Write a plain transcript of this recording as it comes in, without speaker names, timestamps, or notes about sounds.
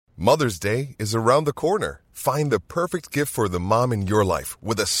Mother's Day is around the corner. Find the perfect gift for the mom in your life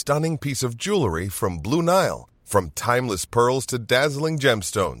with a stunning piece of jewelry from Blue Nile. From timeless pearls to dazzling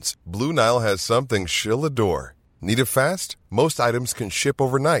gemstones, Blue Nile has something she'll adore. Need it fast? Most items can ship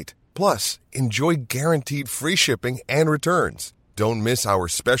overnight. Plus, enjoy guaranteed free shipping and returns. Don't miss our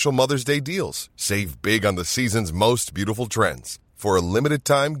special Mother's Day deals. Save big on the season's most beautiful trends. For a limited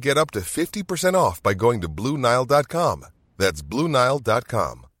time, get up to 50% off by going to BlueNile.com. That's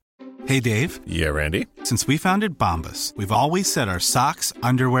BlueNile.com. Hey, Dave. Yeah, Randy. Since we founded Bombas, we've always said our socks,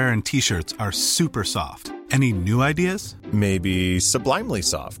 underwear, and T-shirts are super soft. Any new ideas? Maybe sublimely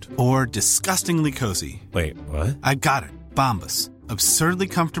soft. Or disgustingly cozy. Wait, what? I got it. Bombas. Absurdly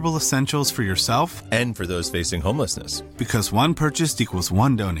comfortable essentials for yourself and for those facing homelessness. Because one purchased equals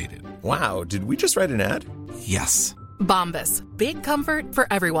one donated. Wow, did we just write an ad? Yes. Bombas. Big comfort for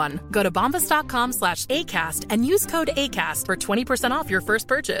everyone. Go to bombas.com/ACAST and use code ACAST for 20% off your first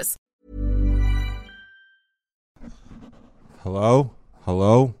purchase. Hello?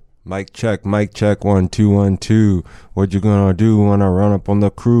 Hello? Mic check, 1 2 1 2. What you gonna do when I run up on the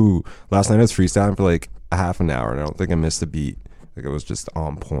crew? Last night I was freestyling for like a half an hour and I don't think I missed a beat. Like it was just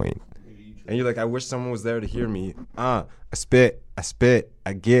on point. And you're like, I wish someone was there to hear me. I spit,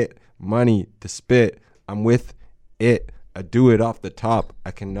 I get money to spit. I'm with it. I do it off the top.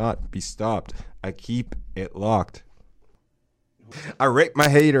 I cannot be stopped. I keep it locked. I rate my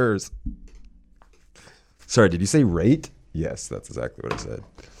haters. Sorry, did you say rate? Yes, that's exactly what I said.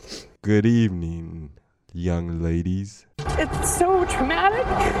 Good evening, young ladies. It's so traumatic.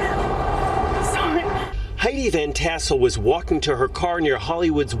 Sorry. Heidi Van Tassel was walking to her car near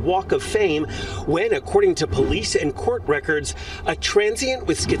Hollywood's Walk of Fame when, according to police and court records, a transient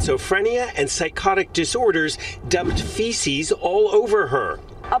with schizophrenia and psychotic disorders dumped feces all over her.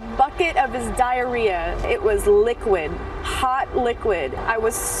 A bucket of his diarrhea. It was liquid, hot liquid. I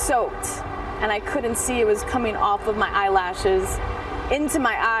was soaked, and I couldn't see it was coming off of my eyelashes into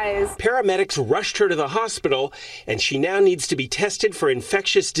my eyes. Paramedics rushed her to the hospital, and she now needs to be tested for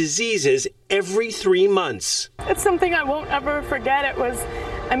infectious diseases every 3 months. It's something I won't ever forget. It was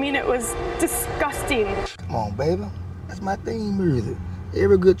disgusting. Come on, baby. That's my theme music.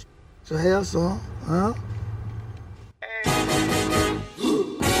 Every good to have some, huh?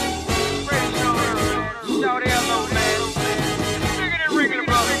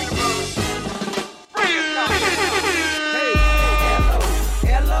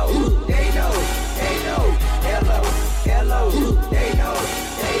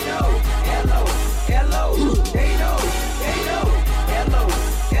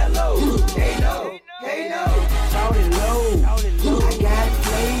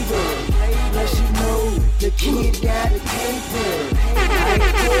 Kid got paper.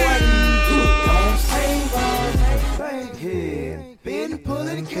 Don't say been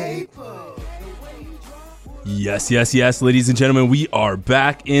pulling caper. Yes, ladies and gentlemen, we are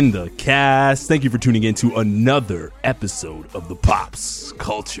back in the cast. Thank you for tuning in to another episode of the Pops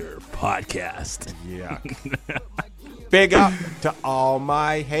Culture Podcast. Yeah. Big up to all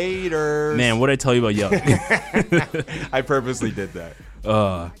my haters. Man, what'd I tell you about yelling? I purposely did that.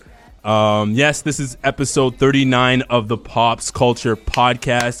 Yes, this is episode 39 of the Pops Culture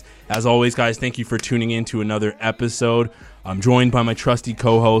Podcast. As always, guys, thank you for tuning in to another episode. I'm joined by my trusty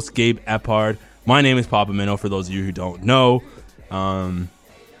co-host, Gabe Eppard. My name is Papa Minnow, for those of you who don't know.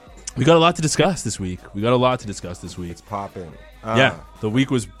 We got a lot to discuss this week. It's popping. Yeah, the week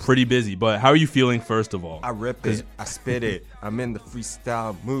was pretty busy, but how are you feeling first of all? I rip it. I spit it. I'm in the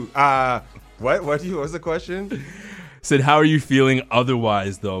freestyle mood. What was the question? Said, how are you feeling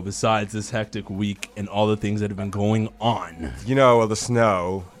otherwise, though, besides this hectic week and all the things that have been going on? You know, well, the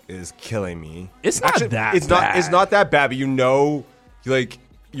snow is killing me. It's not bad. It's not that bad, but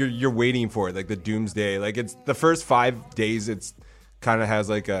you're waiting for it, like the doomsday. Like it's the first 5 days. It's kind of has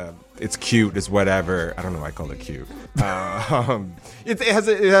like it's cute. It's whatever. I don't know why I call it cute.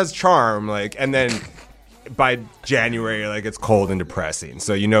 It has charm. Like, and then by January, like it's cold and depressing.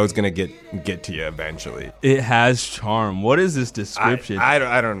 So you know it's gonna get to you eventually. It has charm. What is this description? I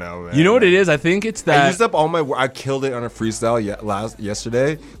don't know, man. You know what it is? I think it's that I used up all my. I killed it on a freestyle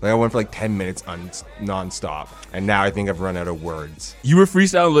yesterday. Like I went for like 10 minutes nonstop, and now I think I've run out of words. You were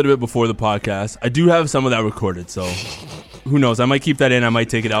freestyling a little bit before the podcast. I do have some of that recorded, so who knows? I might keep that in. I might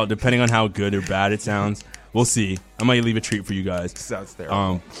take it out, depending on how good or bad it sounds. We'll see. I might leave a treat for you guys. Sounds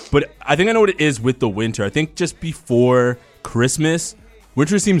terrible. But I think I know what it is with the winter. I think just before Christmas,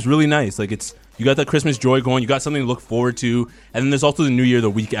 winter seems really nice. Like you got that Christmas joy going. You got something to look forward to. And then there's also the New Year the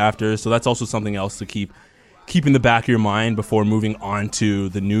week after. So that's also something else to keep in the back of your mind before moving on to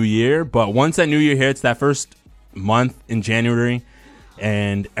the new year. But once that new year hits, that first month in January,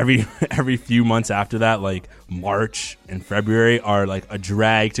 And every few months after that, like March and February, are like a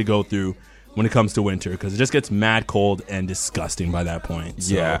drag to go through when it comes to winter, because it just gets mad cold and disgusting by that point.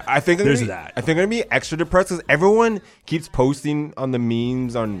 So yeah, I think there's that. I think I'm gonna be extra depressed because everyone keeps posting on the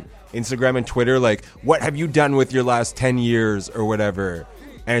memes on Instagram and Twitter, like, what have you done with your last 10 years or whatever,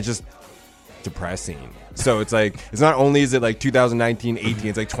 and it's just depressing. So it's like, it's not only is it like 2019, 18,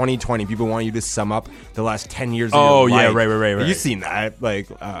 it's like 2020. People want you to sum up the last 10 years of your life. Oh, yeah, right. You've seen that. Like,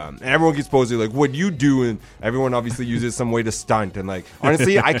 and everyone keeps posting, like, what you do? And everyone obviously uses some way to stunt. And like,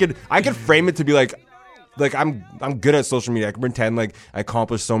 honestly, I could frame it to be like I'm good at social media. I can pretend like I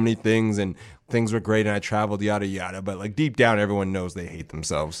accomplished so many things and things were great and I traveled, yada, yada. But like deep down, everyone knows they hate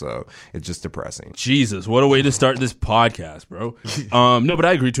themselves. So it's just depressing. Jesus, what a way to start this podcast, bro. No, but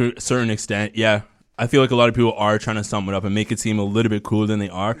I agree to a certain extent. Yeah. I feel like a lot of people are trying to sum it up and make it seem a little bit cooler than they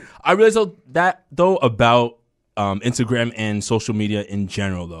are. I realize that about Instagram and social media in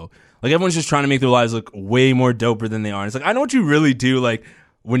general, though. Like, everyone's just trying to make their lives look way more doper than they are. And it's like, I know what you really do, like,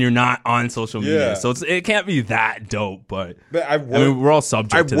 when you're not on social media. Yeah. So it can't be that dope, but I mean, we're all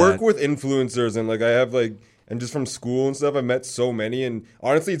subject to that. I work with influencers, and like I have like, and just from school and stuff, I've met so many, and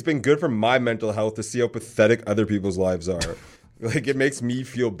honestly, it's been good for my mental health to see how pathetic other people's lives are. Like, it makes me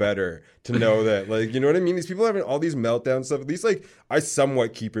feel better to know that, like, you know what I mean? These people having all these meltdowns stuff. At least, like, I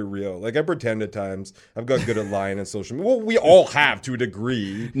somewhat keep it real. Like, I pretend at times. I've got good at lying on social media. Well, we all have to a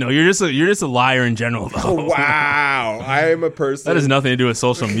degree. No, you're just a liar in general, though. Oh, wow, I am a person. That has nothing to do with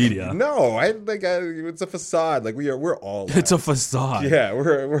social media. No, it's a facade. Like, we're all liars. It's a facade. Yeah,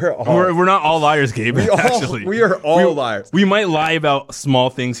 we're all. We're not all liars, Gabe. Actually, we are all liars. We might lie about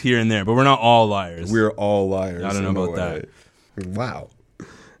small things here and there, but we're not all liars. We're all liars. I don't know about that. Wow.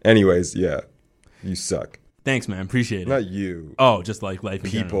 Anyways, yeah, you suck. Thanks, man. Appreciate it. Not you. Oh, just like life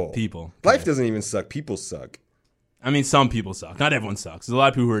in general. People. Life doesn't even suck. People suck. I mean, some people suck. Not everyone sucks. There's a lot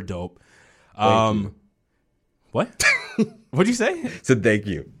of people who are dope. What? What'd you say? Said thank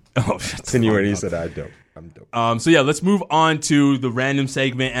you. Oh, Insinuating you said I'm dope. So yeah, let's move on to the random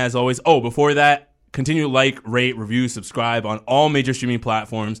segment as always. Oh, before that, continue to like, rate, review, subscribe on all major streaming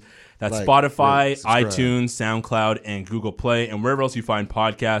platforms. That's Spotify, iTunes, SoundCloud, and Google Play, and wherever else you find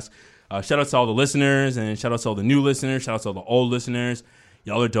podcasts. Shout out to all the listeners, and shout out to all the new listeners. Shout out to all the old listeners.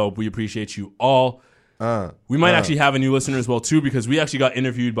 Y'all are dope. We appreciate you all. We might actually have a new listener as well, too, because we actually got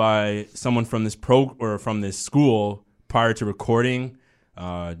interviewed by someone from this from this school prior to recording.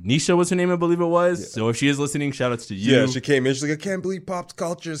 Nisha was her name, I believe it was. Yeah. So if she is listening, shout outs to you. Yeah, she came in. She's like, I can't believe Pop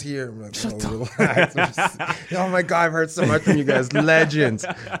Culture's here. I'm like, relax. Oh my God, I've heard so much from you guys. Legends.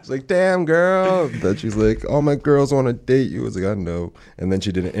 It's like, damn, girl. Then she's like, all my girls want to date you. I was like, I know. And then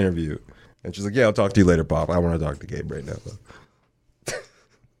she did an interview. And she's like, yeah, I'll talk to you later, Pop. I want to talk to Gabe right now.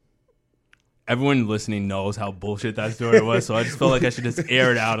 Everyone listening knows how bullshit that story was, so I just felt like I should just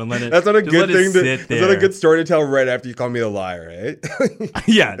air it out and let it. That's not a good thing. That's not a good story to tell right after you call me a liar, right?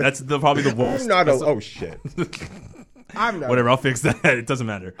 Yeah, that's probably the worst. I'm not a. Oh shit. I'm not. Whatever, I'll fix that. It doesn't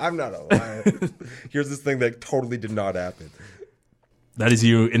matter. I'm not a liar. Here's this thing that totally did not happen. That is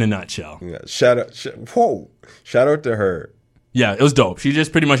you in a nutshell. Yeah. Shout out to her. Yeah, it was dope. She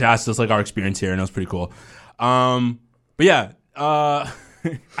just pretty much asked us like our experience here, and it was pretty cool. But yeah.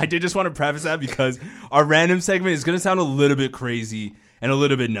 I did just want to preface that because our random segment is going to sound a little bit crazy and a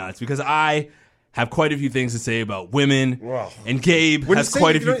little bit nuts because I have quite a few things to say about women, and Gabe has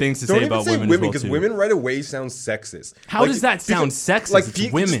quite a few things to say about women as well, because too. women right away sound sexist. How does that sound sexist? Like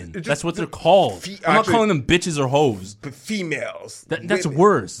it's women. That's what they're called. I'm not calling them bitches or hoes. But females. That's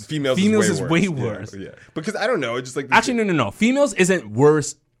worse. Females is way worse. Yeah. Because I don't know. It's just like actually no. Females isn't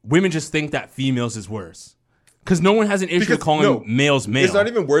worse. Women just think that females is worse. Because no one has an issue with calling males male. It's not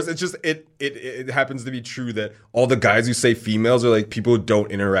even worse. It's just it happens to be true that all the guys who say females are like people who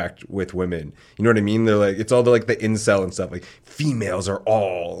don't interact with women. You know what I mean? They're like it's all the incel and stuff. Like females are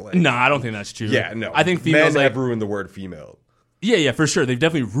all. Like, no, I don't think that's true. Yeah, no. I think females have ruined the word female. Yeah, for sure. They've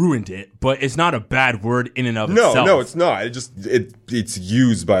definitely ruined it, but it's not a bad word in and of itself. No, it's not. It just it's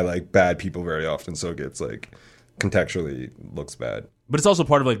used by like bad people very often, so it gets like contextually looks bad. But it's also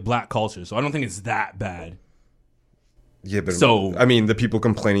part of like black culture, so I don't think it's that bad. Yeah, but I mean, the people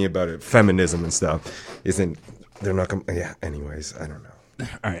complaining about it, feminism and stuff, they're not. Anyways, I don't know.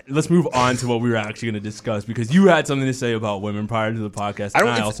 All right, let's move on to what we were actually going to discuss because you had something to say about women prior to the podcast.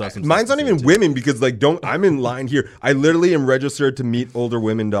 I also have some. Mine's not even women because I'm in line here. I literally am registered to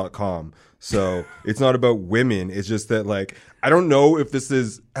meetolderwomen.com. So it's not about women. It's just that like I don't know if this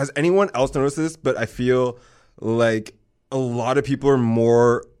has anyone else noticed this, but I feel like a lot of people are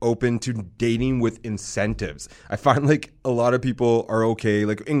more open to dating with incentives. I find like a lot of people are okay.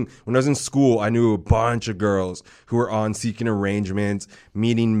 Like when I was in school, I knew a bunch of girls who were on seeking arrangements,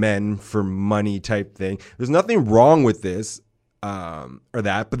 meeting men for money type thing. There's nothing wrong with this or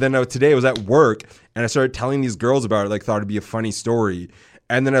that. But then today I was at work and I started telling these girls about it, like thought it'd be a funny story.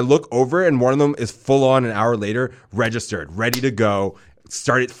 And then I look over and one of them is full on an hour later, registered, ready to go.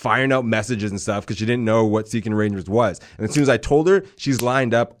 Started firing out messages and stuff because she didn't know what seeking arrangements was. And as soon as I told her, she's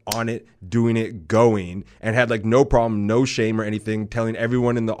lined up on it, doing it, going, and had like no problem, no shame or anything, telling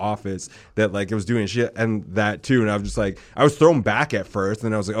everyone in the office that like it was doing shit and that too. And I was just like, I was thrown back at first,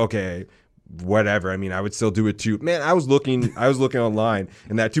 and I was like, okay, whatever. I mean, I would still do it too. Man, I was looking online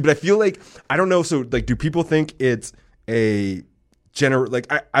and that too. But I feel like, I don't know. So like, do people think it's a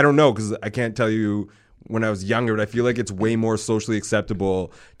like I don't know, because I can't tell you when I was younger, but I feel like it's way more socially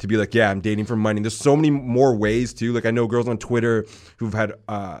acceptable to be like, yeah, I'm dating for money. There's so many more ways too. Like I know girls on Twitter who've had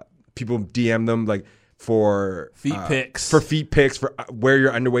people DM them like for feet pics, for wear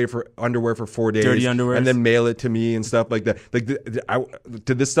your underwear for 4 days, dirty underwear, and then mail it to me and stuff like that. Like,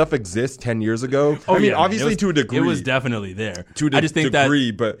 did this stuff exist 10 years ago? Oh, I mean, obviously to a degree, it was definitely there. To a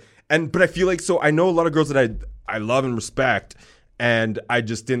degree, but I feel like, so I know a lot of girls that I love and respect, and I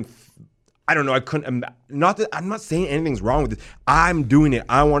just didn't. I don't know. I couldn't. Not that I'm not saying anything's wrong with it. I'm doing it.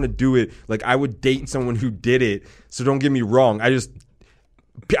 I want to do it. Like I would date someone who did it. So don't get me wrong. I just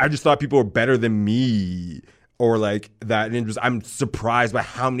thought people were better than me, or like that. And I'm surprised by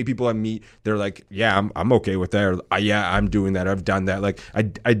how many people I meet. They're like, yeah, I'm okay with that. Or, yeah, I'm doing that. I've done that. Like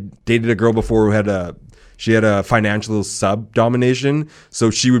I dated a girl before who she had a financial sub-domination. So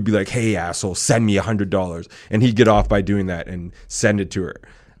she would be like, hey, asshole, send me $100. And he'd get off by doing that and send it to her.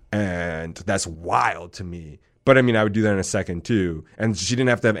 And that's wild to me. But I mean, I would do that in a second too. And she didn't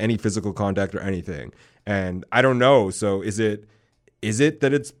have to have any physical contact or anything. And I don't know. So is it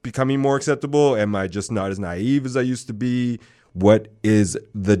that it's becoming more acceptable? Am I just not as naive as I used to be? What is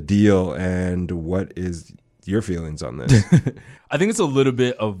the deal? And what is your feelings on this? I think it's a little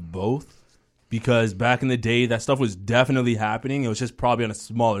bit of both, because back in the day, that stuff was definitely happening. It was just probably on a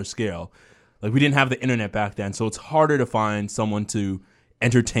smaller scale. Like we didn't have the internet back then. So it's harder to find someone to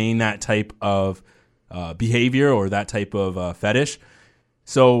entertain that type of behavior or that type of fetish.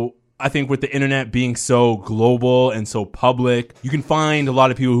 So I think with the internet being so global and so public, you can find a lot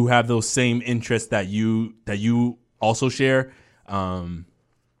of people who have those same interests that you also share. Money?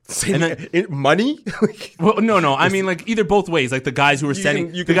 Well, no. I mean, like either both ways. Like the guys who are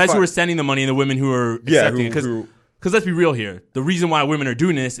sending the money and the women who are accepting it. Because let's be real here. The reason why women are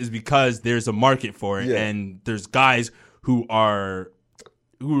doing this is because there's a market for it, and there's guys who are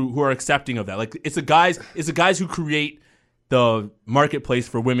accepting of that. Like it's the guys who create the marketplace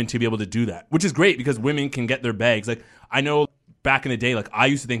for women to be able to do that, which is great because women can get their bags. Like I know back in the day, like I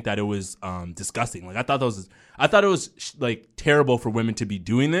used to think that it was disgusting. Like I thought it was like terrible for women to be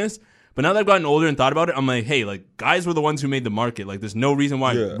doing this. But now that I've gotten older and thought about it, I'm like, hey, like guys were the ones who made the market. Like there's no reason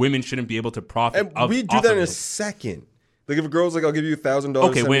why women shouldn't be able to profit. And we do that in a second. Like if a girl's like, I'll give you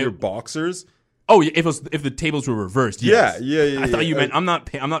 $1,000 send me your boxers. Oh, if the tables were reversed, yes. Yeah. I thought you meant I'm not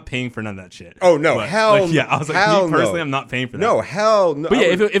paying for none of that shit. Oh no, but, hell like, yeah. I was like, me personally, no. I'm not paying for that. No, hell no. But yeah,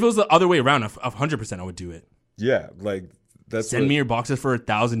 if it was the other way around, 100% I would do it. Yeah, like that's send me your boxes for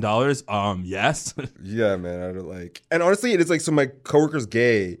 $1,000. Yes. Yeah, man. I don't like. And honestly, it is like, so my coworker's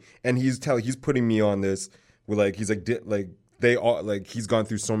gay, and he's putting me on this with like he's gone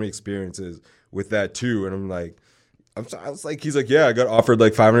through so many experiences with that too, and I'm like. I was like, he's like, yeah, I got offered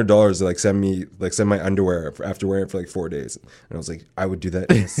like $500 to like send my underwear after wearing it for like 4 days, and I was like, I would do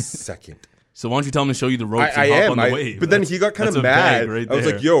that in a second. So why don't you tell him to show you the ropes and hop on the wave? But then he got kind of mad. Right I was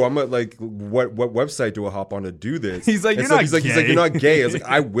like, yo, I'm at like, what website do I hop on to do this? He's like, he's gay. like, you're not gay. I was like,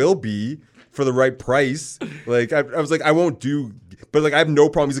 I will be for the right price. Like I was like, I won't do. But like I have no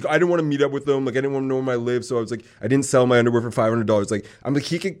problem. He's like, I didn't want to meet up with him. Like I didn't want to know where I live. So I was like, I didn't sell my underwear for $500. Like I'm like,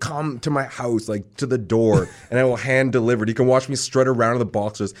 he can come to my house, like to the door, and I will hand deliver. He can watch me strut around in the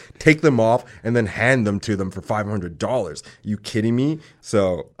boxers, take them off, and then hand them to them for $500. You kidding me?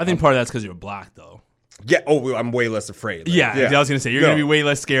 So I think part of that's because you're black, though. Yeah. Oh, I'm way less afraid. Like, yeah. I was gonna say you're gonna be way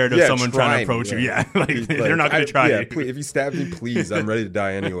less scared of someone trying to approach you. Yeah. Like they're not gonna try you. Please, if you stab me, please. I'm ready to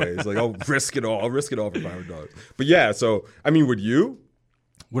die anyways. Like I'll risk it all. I'll risk it all for $500. But yeah. So I mean, would you?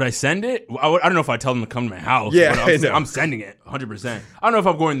 Would I send it? I don't know if I tell them to come to my house. Yeah, but I'm sending it 100%. I don't know if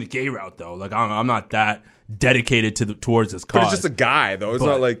I'm going the gay route though. Like I'm not that dedicated towards this cause. But it's just a guy though. It's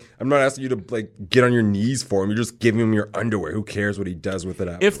not like I'm not asking you to like get on your knees for him. You're just giving him your underwear. Who cares what he does with it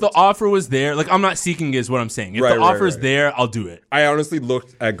afterwards? If the offer was there, like I'm not seeking is what I'm saying. If the offer is there, I'll do it. I honestly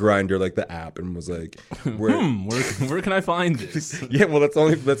looked at Grindr, like the app, and was like, where can I find this? Yeah, well that's the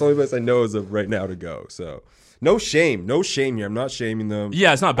only place I know as of right now to go. So no shame here. I'm not shaming them.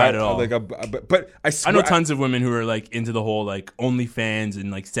 Yeah, it's not bad at all. But I know tons of women who are like into the whole like OnlyFans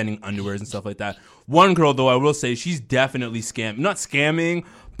and like sending underwears and stuff like that. One girl though, I will say she's definitely not scamming,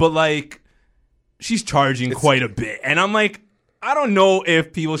 but like she's charging quite a bit, and I'm like, I don't know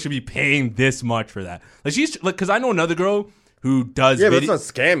if people should be paying this much for that. Like she's like, because I know another girl who does. Yeah, but it's not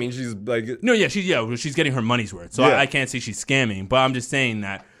scamming. She's like, no, yeah, she's getting her money's worth. So I can't say she's scamming, but I'm just saying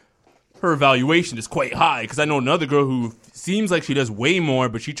that her evaluation is quite high because I know another girl who seems like she does way more,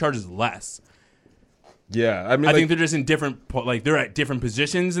 but she charges less. Yeah, I mean, I think they're just in different, like they're at different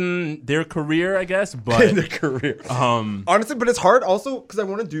positions in their career, I guess. But in their career, honestly, but it's hard also because I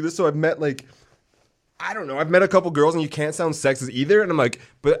want to do this. So I've met I've met a couple girls, and you can't sound sexist either. And I'm like,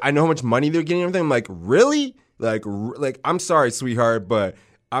 but I know how much money they're getting and everything. I'm like, really? Like I'm sorry, sweetheart, but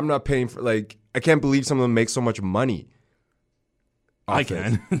I'm not paying for I can't believe some of them make so much money. I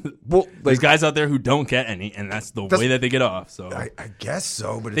can. Well, there's guys out there who don't get any, and that's the way that they get off. So I guess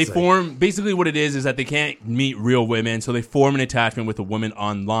so, but they form basically what it is that they can't meet real women, so they form an attachment with a woman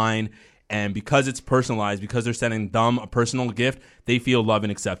online, and because it's personalized, because they're sending them a personal gift, they feel loved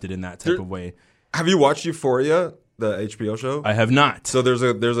and accepted in that type of way. Have you watched Euphoria, the HBO show? I have not. So there's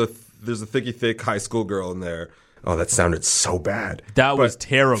a thicky thick high school girl in there. Oh, that sounded so bad. That was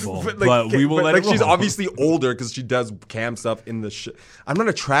terrible, but we will let it roll. She's obviously older because she does cam stuff in the show. I'm not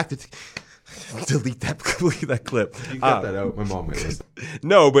attracted to... Delete that clip. You can cut that out. My mom might listen.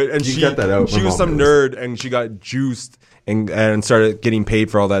 No, but she cut that out. She was some nerd, and she got juiced and started getting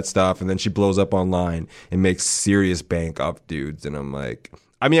paid for all that stuff, and then she blows up online and makes serious bank off dudes. And I'm like,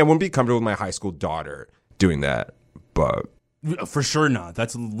 I mean, I wouldn't be comfortable with my high school daughter doing that, but... For sure not.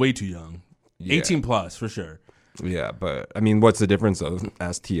 That's way too young. Yeah. 18 plus, for sure. Yeah, but I mean, what's the difference of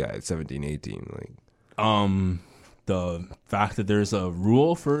Ask T.I. 17, 18? The fact that there's a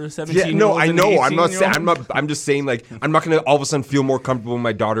rule for 17. Yeah, no, I know. I'm not saying. I'm just saying. Like, I'm not going to all of a sudden feel more comfortable when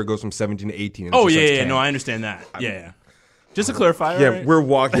my daughter goes from 17 to 18. Oh yeah. No, I understand that. Yeah. Just to clarify. Yeah, right? we're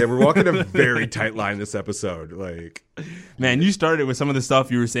walking a very tight line this episode. Like, man, you started with some of the stuff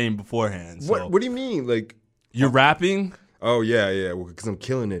you were saying beforehand. So. What do you mean? Like, you're rapping? Oh yeah. Well, because I'm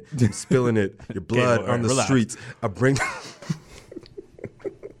killing it. I'm spilling it. Your blood on the streets. I bring.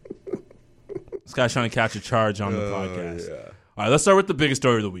 This guy's trying to catch a charge on the podcast. Yeah. All right, let's start with the biggest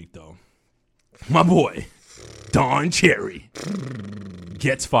story of the week, though. My boy, Don Cherry,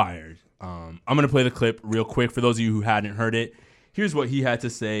 gets fired. I'm going to play the clip real quick for those of you who hadn't heard it. Here's what he had to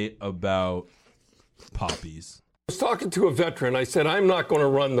say about poppies. I was talking to a veteran. I said, I'm not going to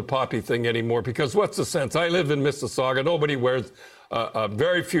run the poppy thing anymore because what's the sense? I live in Mississauga. Nobody wears,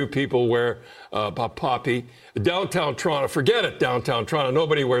 very few people wear a poppy. Downtown Toronto, forget it, downtown Toronto.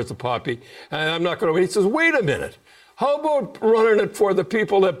 Nobody wears a poppy. And I'm not going to. He says, wait a minute. How about running it for the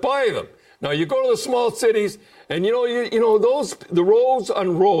people that buy them? Now, you go to the small cities, and you know those, the rows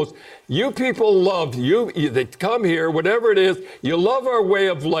on rows, you people love, they come here, whatever it is, you love our way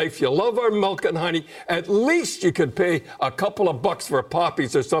of life, you love our milk and honey. At least you could pay a couple of bucks for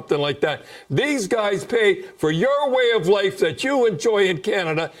poppies or something like that. These guys pay for your way of life that you enjoy in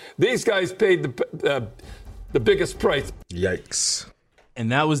Canada. These guys paid the biggest price. Yikes.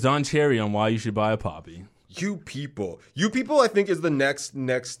 And that was Don Cherry on why you should buy a poppy. You people, I think is the next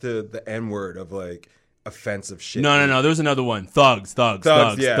to the N word of like offensive shit. No. There's another one. Thugs. Yeah,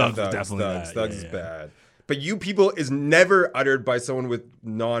 Thugs is bad. But you people is never uttered by someone with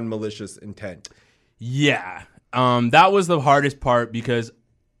non-malicious intent. Yeah. That was the hardest part because,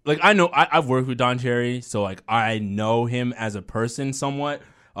 like, I know I've worked with Don Cherry, so like I know him as a person somewhat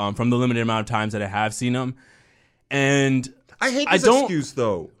from the limited amount of times that I have seen him, and I hate this excuse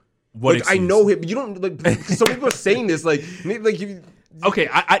though. What like, I know him, but you don't like. Some people are saying this like you. Okay,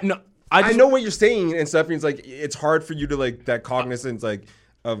 I know. I know what you're saying and stuff. And it's like it's hard for you to like that cognizance like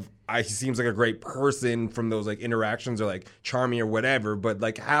of he seems like a great person from those like interactions or like charming or whatever. But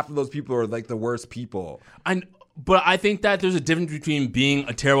like half of those people are like the worst people. But I think that there's a difference between being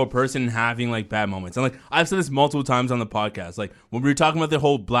a terrible person and having like bad moments. And like I've said this multiple times on the podcast. Like when we were talking about the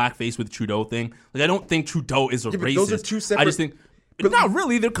whole blackface with Trudeau thing, like I don't think Trudeau is a racist. Those are two separate. I just think. But not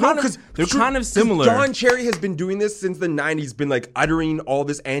really. They're kind of similar. Don Cherry has been doing this since the 90s, been like uttering all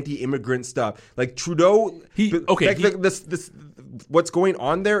this anti-immigrant stuff. Like Trudeau, what's going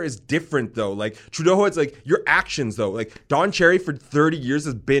on there is different though. Like Trudeau, it's like your actions though. Like Don Cherry for 30 years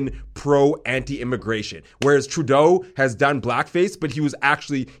has been pro anti-immigration, whereas Trudeau has done blackface, but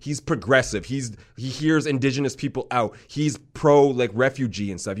he's progressive. He hears Indigenous people out. He's pro like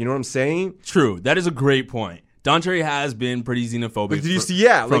refugee and stuff. You know what I'm saying? True. That is a great point. Don Cherry has been pretty xenophobic. But did you see?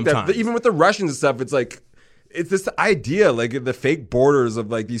 Yeah, like that. Even with the Russians and stuff, it's like it's this idea, like the fake borders of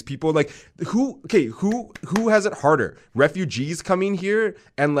like these people. Like who has it harder? Refugees coming here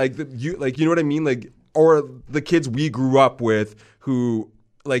and you know what I mean? Like, or the kids we grew up with who,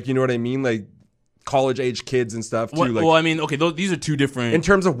 like, you know what I mean? Like college age kids and stuff too. Well, I mean, okay, these are two different in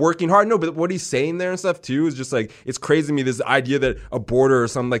terms of working hard. No, but what he's saying there and stuff too is just like, it's crazy to me, this idea that a border or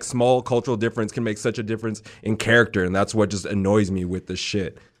some like small cultural difference can make such a difference in character, and that's what just annoys me with the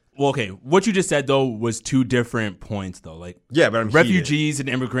shit. Well, okay, what you just said though was two different points though. Like, yeah, but refugees and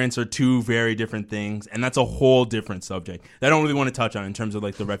immigrants are two very different things, and that's a whole different subject that I don't really want to touch on in terms of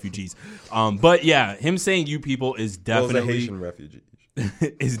like the refugees. But yeah, him saying "you people" is definitely the Haitian refugee.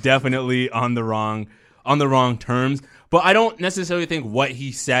 is definitely on the wrong terms. But I don't necessarily think what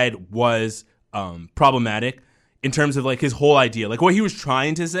he said was problematic in terms of like his whole idea. Like what he was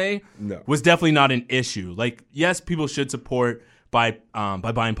trying to say was definitely not an issue. Like, yes, people should support by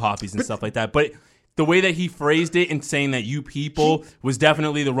buying poppies and stuff like that. But the way that he phrased it and saying that "you people" was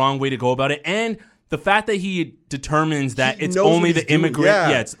definitely the wrong way to go about it. And the fact that he determines that it's only the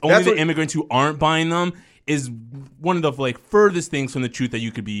immigrants immigrants who aren't buying them is one of the like furthest things from the truth that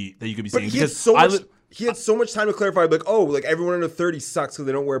you could be saying. He had so much time to clarify, like, oh, like everyone under 30 sucks because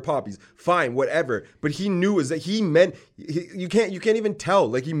they don't wear poppies. Fine, whatever. But he knew is that he meant you can't even tell.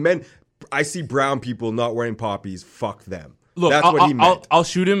 Like he meant, I see brown people not wearing poppies. Fuck them. Look, that's what he meant. I'll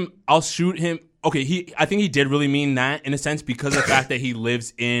shoot him. Okay, I think he did really mean that in a sense because of the fact that he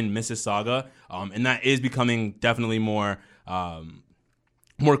lives in Mississauga, and that is becoming definitely more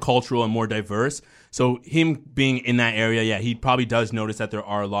cultural and more diverse. So him being in that area, yeah, he probably does notice that there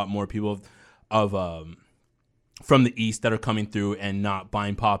are a lot more people from the east that are coming through and not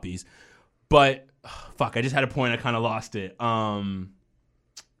buying poppies. But fuck, I just had a point. I kind of lost it. I'll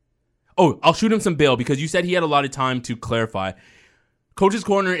shoot him some bail because you said he had a lot of time to clarify. Coach's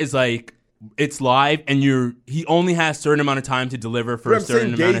Corner is like, it's live, and he only has a certain amount of time to deliver for a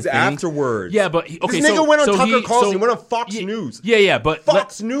certain amount of things. Afterwards. Yeah, but this nigga went on Tucker Carlson. He went on Fox News. Yeah, but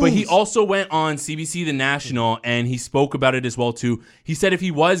Fox News. But he also went on CBC The National, and he spoke about it as well too. He said if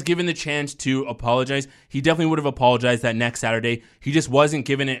he was given the chance to apologize, he definitely would have apologized that next Saturday. He just wasn't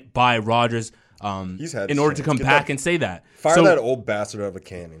given it by Rogers. In order to come back and say that. Fire that old bastard out of a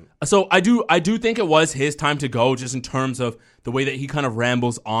cannon. So I do think it was his time to go, just in terms of the way that he kind of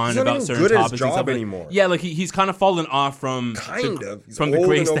rambles on about certain topics. He's not even good at his job anymore. Yeah, like he's kind of fallen off from He's from old the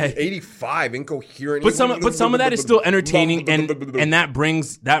grace and that 85, incoherent. But some of that is still entertaining, and that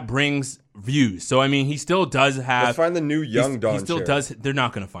brings views. So I mean, he still does have. Let's find the new young Don. He still Cherry. does. They're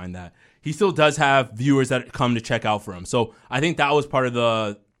not going to find that. He still does have viewers that come to check out for him. So I think that was part of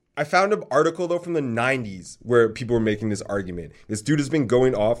the. I found an article, though, from the 90s where people were making this argument. This dude has been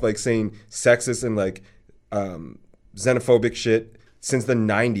going off, like, saying sexist and, like, xenophobic shit since the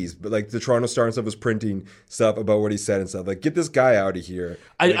 90s. But, like, the Toronto Star and stuff was printing stuff about what he said and stuff. Like, get this guy out of here.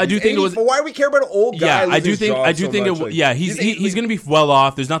 I do think it was... Why do we care about an old guy? Yeah, I do think it was... Yeah, he's going to be well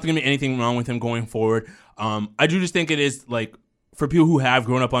off. There's not going to be anything wrong with him going forward. I do just think it is, like, for people who have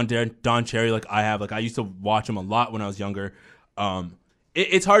grown up on Don Cherry, like I have, like, I used to watch him a lot when I was younger.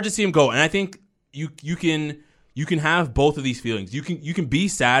 It's hard to see him go, and I think you can have both of these feelings. You can be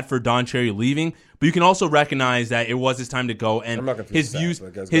sad for Don Cherry leaving, but you can also recognize that it was his time to go, and his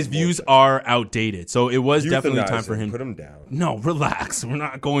views are outdated. So it was definitely time for him. Put him down. No, relax. We're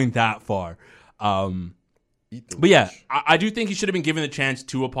not going that far. But yeah, I do think he should have been given the chance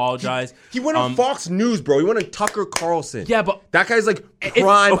to apologize. He went on Fox News, bro. He went on Tucker Carlson. Yeah, but that guy's like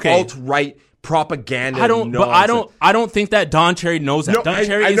prime alt-right propaganda. I don't think that Don Cherry knows that. Don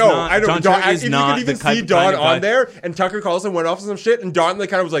Cherry is not. Don Cherry is not. You can even see Don on there, and Tucker Carlson went off on some shit, and Don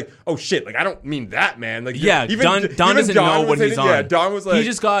like kind of was like, "Oh shit, like I don't mean that, man." Like, yeah, Don doesn't know what he's on. Yeah, Don was like, he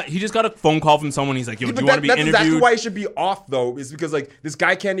just got a phone call from someone. He's like, "Yo, do you want to be interviewed?" That's exactly why he should be off, though, is because like this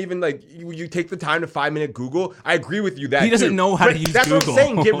guy can't even like you take the time to 5-minute Google. I agree with you that he doesn't know how to use Google. That's what I'm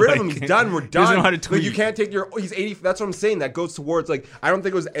saying. Get rid of him. He's done. We're done. He doesn't know how to tweet. Like, you can't take your. He's 80. That's what I'm saying. That goes towards like I don't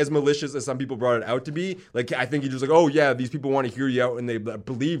think it was as malicious as some people people brought it out to be. Like, I think he just like, oh yeah, these people want to hear you out and they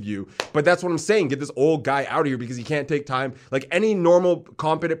believe you. But that's what I'm saying. Get this old guy out of here because he can't take time. Like any normal,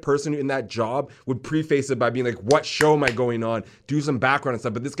 competent person in that job would preface it by being like, what show am I going on? Do some background and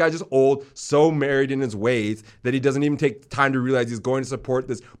stuff. But this guy's just old, so married in his ways that he doesn't even take time to realize he's going to support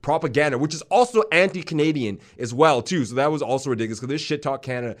this propaganda, which is also anti-Canadian as well, too. So that was also ridiculous because this shit talk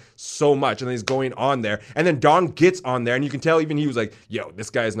Canada so much. And then he's going on there. And then Don gets on there and you can tell even he was like, yo, this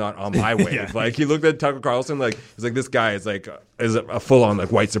guy is not on my wave. Yeah. Like he looked at Tucker Carlson like, he's like, this guy is like, is a full-on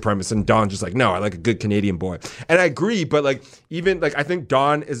like white supremacist. And Don's just like, no, I like a good Canadian boy. And I agree, but like even like I think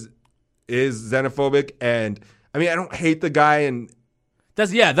Don is xenophobic, and I mean I don't hate the guy, and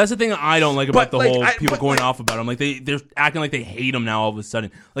that's the thing that I don't like about But, the like, whole I- people but, going like- off about him. Like they're acting like they hate him now all of a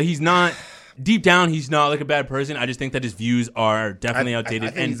sudden. Like he's not deep down, he's not like a bad person. I just think that his views are definitely outdated.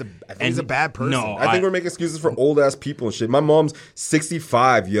 I think and he's a bad person. No, I think we're making excuses for old ass people and shit. My mom's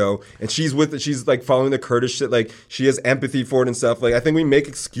 65, yo, and she's like following the Kurdish shit. Like she has empathy for it and stuff. Like I think we make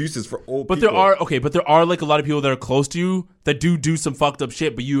excuses for old But people. there are like a lot of people that are close to you that do some fucked up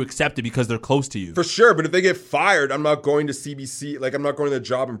shit, but you accept it because they're close to you. For sure, but if they get fired, I'm not going to CBC. Like I'm not going to the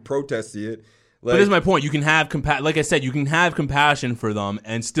job and protesting it. Like, But here's my point: you can have like I said, you can have compassion for them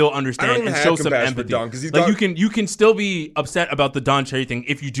and still understand even and have show some compassion for empathy. Don, 'cause he's like got- you can still be upset about the Don Cherry thing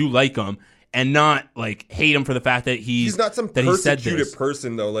if you do like him, and not like hate him for the fact that he's not some that he said persecuted this.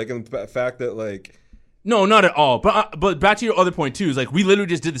 person though. Like in the fact that like. No, not at all. But back to your other point too is like we literally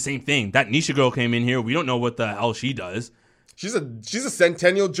just did the same thing. That Nisha girl came in here. We don't know what the hell she does. She's a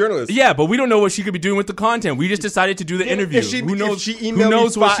centennial journalist. Yeah, but we don't know what she could be doing with the content. We just decided to do the interview. If Who knows? If she Who emailed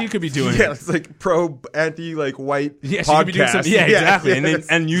knows me what she could be doing? Yeah, it's like anti like white. Yeah, she could be doing podcast. something. Yeah, exactly. yes.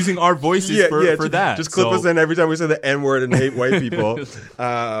 And using our voices for that. Just clip us in every time we say the N word and hate white people.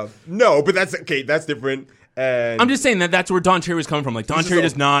 No, but that's okay. That's different. And I'm just saying that's where Don Cherry was coming from. Like Don Cherry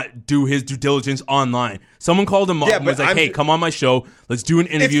does not do his due diligence online. Someone called him up and was like, "Hey, come on my show. Let's do an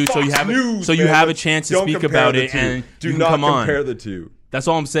interview so you have a chance to speak about it and do you not can come on." compare the two. That's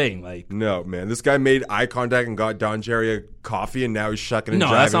all I'm saying. Like, no, man, this guy made eye contact and got Don Cherry a coffee, and now he's shucking and no,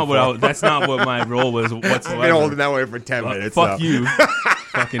 jiving. that's not what my role was whatsoever. I've been holding that way for 10 minutes. Fuck so. you,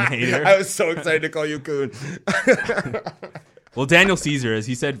 fucking hater. I was so excited to call you coon. Well, Daniel Caesar, as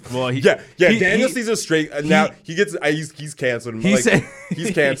he said, Daniel Caesar's straight. Now he's canceled.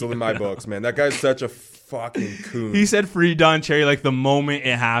 He's canceled in my books, man. That guy's such a fucking coon. He said free Don Cherry like the moment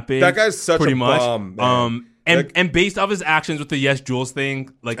it happened. That guy's such pretty a much. bum, man. And based off his actions with the Yes Jules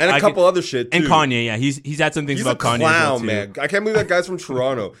thing, like and a couple other shit too. And Kanye, yeah, he's had some things he's about a Kanye. Clown, as well, too. man. I can't believe that guy's from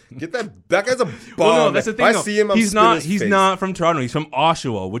Toronto. Get that guy's a bum. Well, no, that's the thing. I though. see him. He's not from Toronto. He's from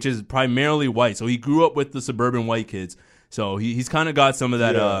Oshawa, which is primarily white. So he grew up with the suburban white kids. So he's kind of got some of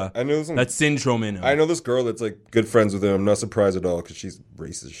that I know that syndrome in him. I know this girl that's like good friends with him. I'm not surprised at all because she's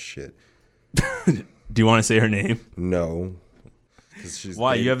racist as shit. Do you want to say her name? No.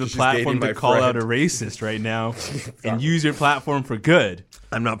 Why? You have the platform to call out a racist right now and use your platform for good.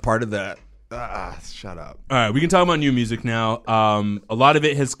 I'm not part of that. Shut up. All right, we can talk about new music now. A lot of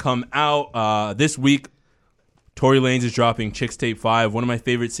it has come out this week. Tory Lanez is dropping Chicks Tape 5, one of my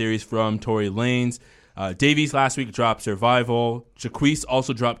favorite series from Tory Lanez. Davies last week dropped Survival. Jaquise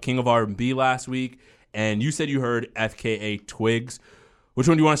also dropped King of R&B last week. And you said you heard FKA Twigs. Which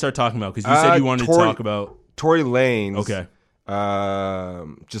one do you want to start talking about? Because you said you wanted to talk about Tory Lanez. Okay.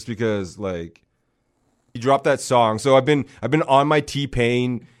 Just because like he dropped that song. So I've been on my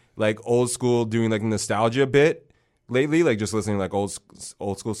T-Pain like old school doing like nostalgia bit lately, like just listening to like old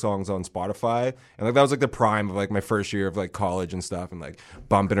school songs on Spotify, and like that was like the prime of like my first year of like college and stuff, and like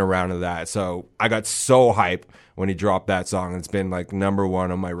bumping around to that. So I got so hype when he dropped that song. It's been like number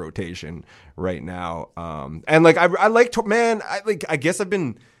one on my rotation right now. And like I like man, I guess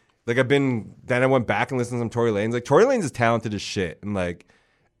then I went back and listened to some Tory Lanez. Like Tory Lanez is talented as shit, and like.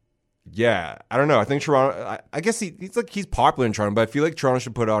 Yeah, I don't know. I think Toronto. I guess he's popular in Toronto, but I feel like Toronto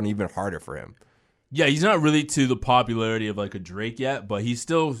should put it on even harder for him. Yeah, he's not really to the popularity of like a Drake yet, but he's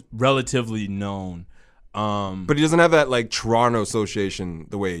still relatively known. But he doesn't have that like Toronto association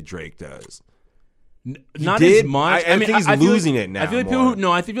the way Drake does. Not as much. I think he's losing it now. I feel like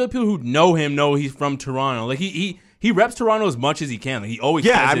people who know him know he's from Toronto. Like he reps Toronto as much as he can. Like he always.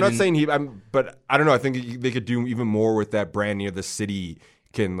 Yeah, I'm not saying but I don't know. I think they could do even more with that brand near the city.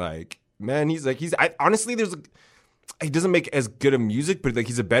 Can like, man, honestly, he doesn't make as good of music, but like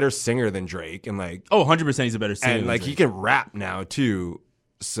he's a better singer than Drake, and like 100% he's a better singer. And like he can rap now too.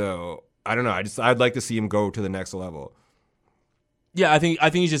 So I don't know. I'd like to see him go to the next level. Yeah, I think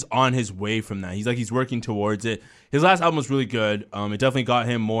he's just on his way from that. He's working towards it. His last album was really good. It definitely got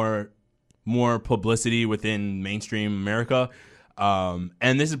him more publicity within mainstream America.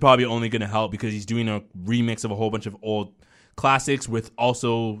 And this is probably only going to help because he's doing a remix of a whole bunch of old classics with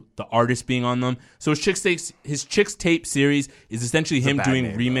also the artist being on them. So his Chicks Tape series is essentially him doing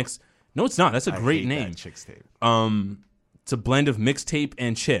remix. Though. No, it's not. That's a great name. Chicks Tape. It's a blend of mixtape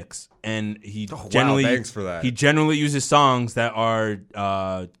and chicks, and he generally thanks for that. He generally uses songs that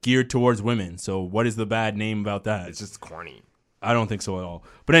are geared towards women. So what is the bad name about that? It's just corny. I don't think so at all.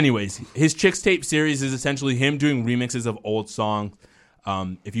 But anyways, his Chicks Tape series is essentially him doing remixes of old songs.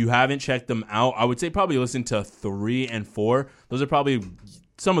 If you haven't checked them out, I would say probably listen to 3 and 4. Those are probably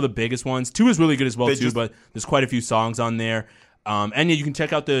some of the biggest ones. 2 is really good as well but there's quite a few songs on there. And yeah, you can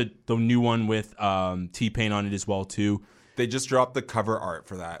check out the new one with T-Pain on it as well too. They just dropped the cover art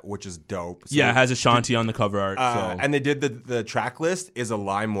for that, which is dope. So yeah, it has Ashanti on the cover art. And they did the track list is a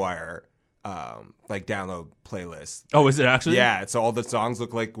LimeWire download playlist. Oh, is it actually? Yeah, so all the songs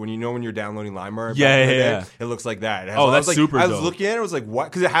look like when you're downloading LimeWire. Yeah. It looks like that. That's super dope. I was looking at it, I was like, what?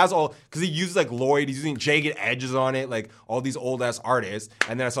 Because he uses like Lloyd, he's using Jagged Edges on it, like all these old ass artists.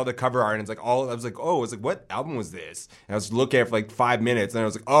 And then I saw the cover art, and it's like I was like, what album was this? And I was looking at it for like 5 minutes, and I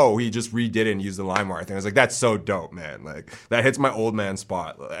was like, oh, he just redid it and used the LimeWire thing. I was like, that's so dope, man. Like that hits my old man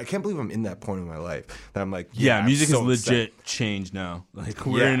spot. I can't believe I'm in that point in my life that I'm like, yeah, music is legit changed now. Like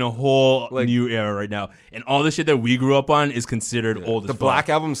we're in a whole new era right now, and all the shit that we grew up on is considered old as fuck. The Black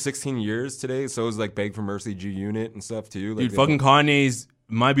Album's 16 years today, so is like Beg for Mercy, G Unit and stuff too. Dude, fucking Kanye's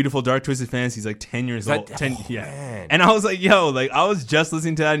My Beautiful Dark Twisted Fantasy is like 10 years old. Man. And I was like, I was just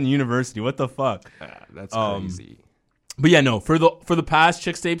listening to that in university. What the fuck? That's crazy. But yeah, no, for the past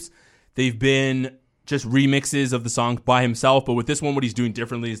Chicks Tapes, they've been just remixes of the songs by himself. But with this one, what he's doing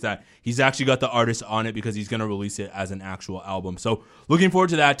differently is that he's actually got the artist on it because he's going to release it as an actual album. So looking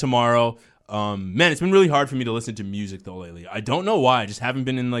forward to that tomorrow. Man, it's been really hard for me to listen to music though lately. I don't know why. I just haven't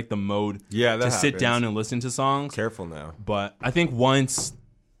been in like the mode to sit down and listen to songs. Careful now. But I think once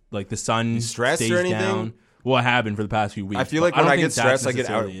like the sun stays down, what happened for the past few weeks. I feel like when I get stressed, I get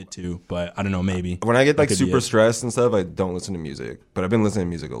out it too. But I don't know, maybe when I get like super stressed and stuff, I don't listen to music. But I've been listening to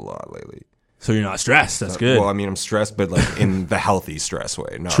music a lot lately. So you're not stressed. That's good. Well, I mean, I'm stressed, but like in the healthy stress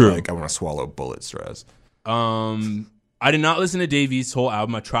way, not like I want to swallow bullet stress. I did not listen to Dave East's whole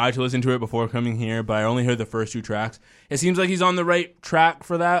album. I tried to listen to it before coming here, but I only heard the first 2 tracks. It seems like he's on the right track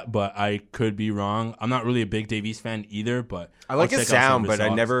for that, but I could be wrong. I'm not really a big Dave East fan either, but I like his sound, but I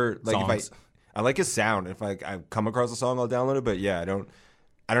never like I like his sound. If I come across a song, I'll download it. But yeah, I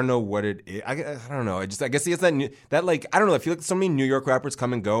don't know what it is. I don't know. I guess he has that like I don't know. I feel like so many New York rappers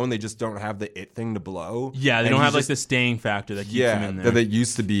come and go, and they just don't have the it thing to blow. Yeah, they don't have like the staying factor that keeps them in there. That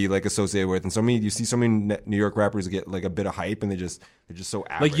used to be like associated with. And you see so many New York rappers get like a bit of hype, and they're just so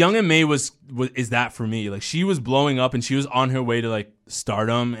average. Like Young M.A is that for me. Like she was blowing up, and she was on her way to like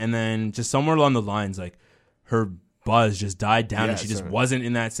stardom, and then just somewhere along the lines, like her buzz just died down, and she just wasn't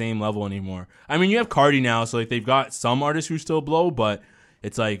in that same level anymore. I mean, you have Cardi now, so like they've got some artists who still blow, but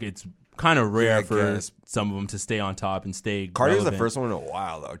it's like it's kind of rare for some of them to stay on top and stay Cardi relevant. was the first one in a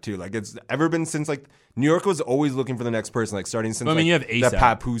while though too. Like it's ever been since like New York was always looking for the next person. Like starting since you have the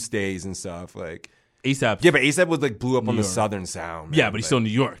Papoose days and stuff. Like ASAP. Yeah, but ASAP was like blew up on the Southern sound. Man. Yeah, but he's still New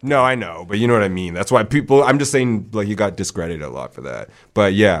York. No, I know, but you know what I mean. That's why I'm just saying like he got discredited a lot for that.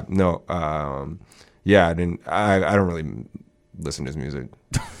 But yeah, no, I don't really listen to his music.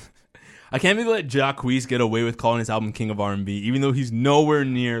 I can't believe let Jacquees get away with calling his album King of R&B, even though he's nowhere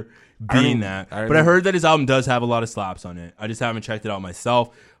near being that. But I heard that his album does have a lot of slaps on it. I just haven't checked it out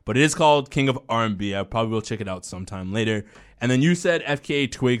myself. But it is called King of R&B. I probably will check it out sometime later. And then you said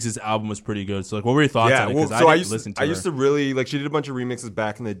FKA Twigs' album was pretty good. So like, what were your thoughts on it? Because I didn't listen to her. I used to really like. She did a bunch of remixes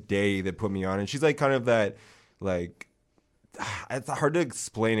back in the day that put me on, and she's like kind of that like. It's hard to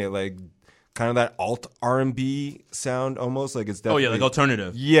explain it. Like. Kind of that alt R&B sound almost like it's definitely like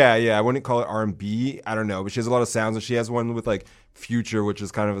alternative. Yeah, I wouldn't call it R&B. I don't know, but she has a lot of sounds. And she has one with like Future, which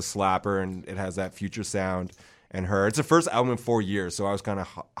is kind of a slapper, and it has that Future sound. And it's her first album in 4 years, so I was kind of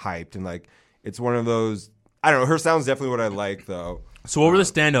hyped. And like, it's one of those. I don't know. Her sound's definitely what I like though. So what were the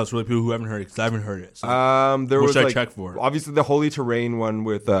standouts for the people who haven't heard it? Because I haven't heard it. So there was should like, I check for? Obviously, the Holy Terrain one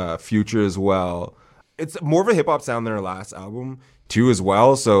with Future as well. It's more of a hip hop sound than her last album too, as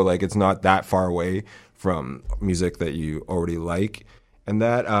well. So like, it's not that far away from music that you already like. And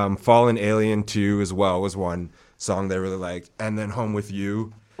that Fallen Alien 2 as well was one song that I really liked. And then Home With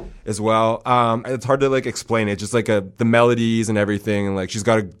You as well. It's hard to like explain it. Just like the melodies and everything, and like she's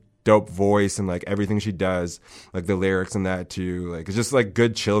got a dope voice and like everything she does, like the lyrics and that too. Like it's just like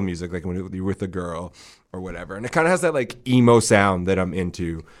good chill music, like when you're with a girl or whatever. And it kind of has that like emo sound that I'm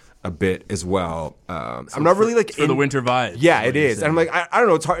into. a bit as well. I'm not really like for the winter vibe. Yeah, it is. And I'm like, I don't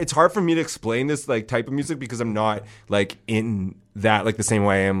know. It's hard for me to explain this like type of music because I'm not like in that like the same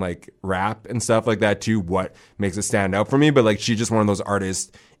way I am like rap and stuff like that too. What makes it stand out for me? But like she's just one of those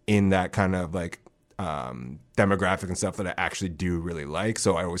artists in that kind of like demographic and stuff that I actually do really like.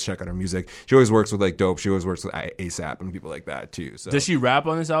 So I always check out her music. She always works with like Dope. She always works with ASAP and people like that too. So does she rap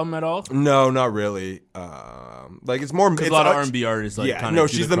on this album at all? No, not really. Like it's more. It's a lot of R&B artists. Like, yeah, no,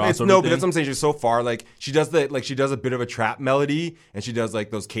 she's but that's what I'm saying. She's so far. Like she does a bit of a trap melody and she does like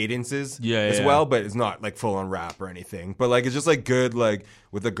those cadences as well. But it's not like full on rap or anything. But like it's just like good like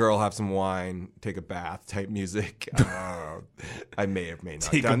with a girl, have some wine, take a bath type music. I may have not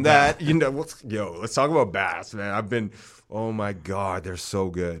done that. You know, let's talk about baths, man. Oh my God, they're so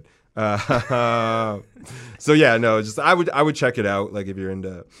good. So yeah, no, just I would check it out. Like if you're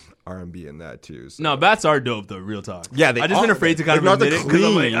into R&B and that too. So. No, bats are dope though. Real talk. Yeah, I just been afraid to kind of admit it because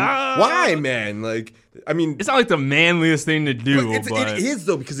I'm like, why, man? Like, I mean, it's not like the manliest thing to do. But it is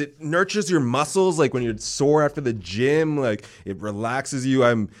though because it nurtures your muscles. Like when you're sore after the gym, like it relaxes you.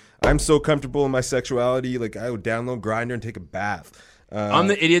 I'm so comfortable in my sexuality. Like I would download Grindr and take a bath. I'm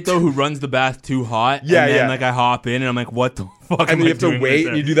the idiot though who runs the bath too hot. Yeah, and then, like I hop in and I'm like, what the fuck? And then you have to wait,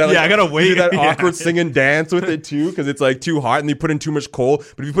 and you do that. Like, I gotta wait. You do that awkward sing and dance with it too, because it's like too hot, and you put in too much cold.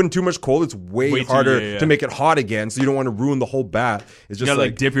 But if you put in too much cold, it's way harder to make it hot again. So you don't want to ruin the whole bath. It's just you gotta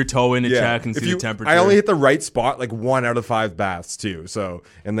like dip your toe in to check and see the temperature. I only hit the right spot like 1 out of 5 baths too. So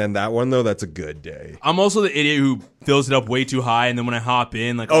and then that one though, that's a good day. I'm also the idiot who fills it up way too high, and then when I hop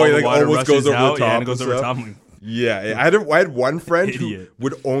in, like all the water rushes goes over out, the top and it goes over the top. Yeah, I had one friend who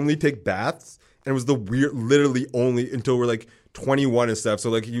would only take baths, and it was the weird, literally only until we're like 21 and stuff. So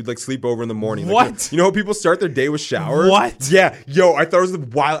like you'd like sleep over in the morning. Like, what? You know how people start their day with showers? What? Yeah, I thought it was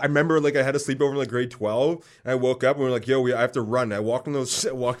wild. I remember like I had a sleepover in like grade 12, and I woke up and we were like, I have to run. I walked in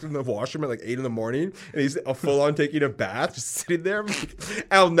the washroom at like 8 in the morning, and he's full on taking a bath, just sitting there.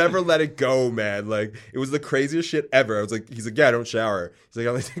 I'll never let it go, man. Like it was the craziest shit ever. I was like, he's like, yeah, I don't shower. He's like, I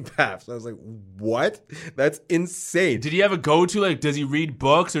only take baths. I was like, what? That's insane. Did he have a go-to? Like, does he read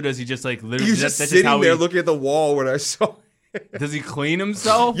books or does he just like literally? He was just sitting there looking at the wall when I saw. Does he clean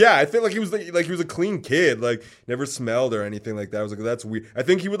himself? Yeah, I think like he was a clean kid, like never smelled or anything like that. I was like, that's weird. I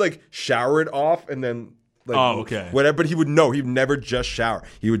think he would like shower it off and then like whatever. But he would he'd never just shower.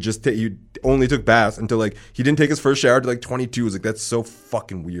 He would just he only took baths until like he didn't take his first shower till like 22. I was like, that's so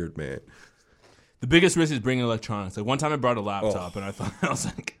fucking weird, man. The biggest risk is bringing electronics. Like one time I brought a laptop and I was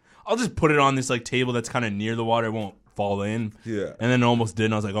like, I'll just put it on this like table that's kind of near the water. It won't fall in. Yeah. And then it almost did.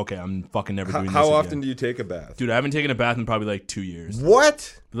 And I was like, okay, I'm fucking never doing this again. How often do you take a bath? Dude, I haven't taken a bath in probably like 2 years.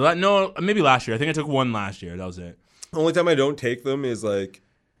 What? No, maybe last year. I think I took one last year. That was it. The only time I don't take them is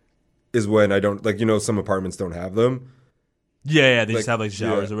when I don't, like, some apartments don't have them. Yeah, they just have like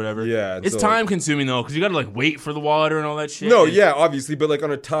showers or whatever. Yeah. It's time consuming though, because you gotta like wait for the water and all that shit. No, yeah, obviously, but like on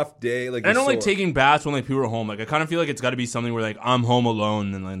a tough day, like I don't like taking baths when like people are home. Like I kind of feel like it's got to be something where like I'm home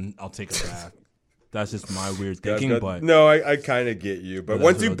alone and then I'll take a bath. That's just my weird thinking. But no, I kind of get you. But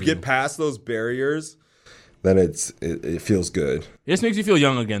once you get past those barriers, then it feels good. It just makes you feel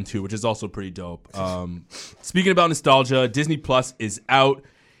young again too, which is also pretty dope. Speaking about nostalgia, Disney Plus is out,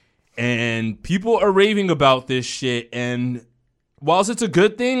 and people are raving about this shit. And whilst it's a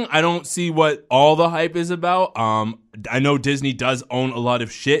good thing, I don't see what all the hype is about. I know Disney does own a lot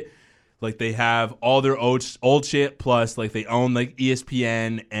of shit. Like they have all their old shit, plus like they own like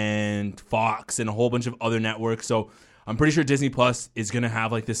ESPN and Fox and a whole bunch of other networks. So I'm pretty sure Disney Plus is going to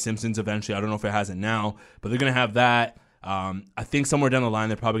have like The Simpsons eventually. I don't know if it has it now, but they're going to have that. I think somewhere down the line,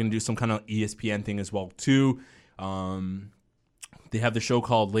 they're probably going to do some kind of ESPN thing as well too. They have the show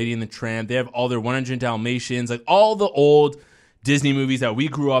called Lady and the Tramp. They have all their 100 Dalmatians, like all the old Disney movies that we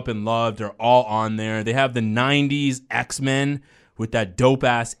grew up and loved are all on there. They have the 90s X-Men with that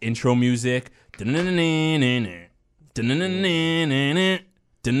dope-ass intro music. What is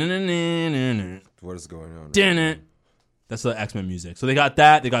going on? That's the X-Men music. So they got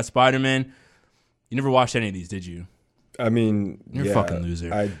that. They got Spider-Man. You never watched any of these, did you? I mean, you're a fucking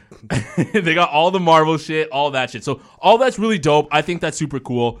loser. They got all the Marvel shit, all that shit. So all that's really dope. I think that's super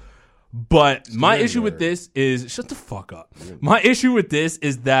cool. But my issue with this is shut the fuck up. My issue with this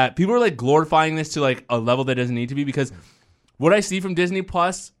is that people are like glorifying this to like a level that doesn't need to be, because what I see from Disney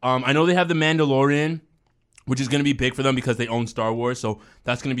Plus, I know they have The Mandalorian, which is going to be big for them because they own Star Wars, so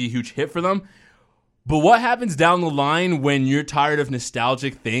that's going to be a huge hit for them. But what happens down the line when you're tired of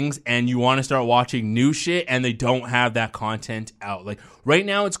nostalgic things and you want to start watching new shit and they don't have that content out? Like right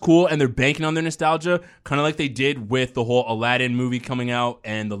now it's cool and they're banking on their nostalgia, kind of like they did with the whole Aladdin movie coming out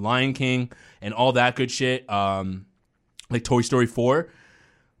and The Lion King and all that good shit, like Toy Story 4.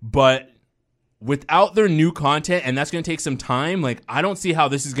 But without their new content, and that's going to take some time, like, I don't see how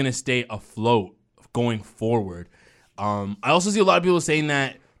this is going to stay afloat going forward. I also see a lot of people saying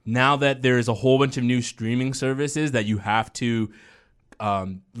that now that there's a whole bunch of new streaming services that you have to,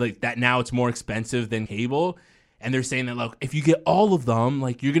 like, that now it's more expensive than cable. And they're saying that, like, if you get all of them,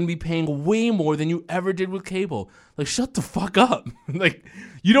 like, you're going to be paying way more than you ever did with cable. Like, shut the fuck up. Like,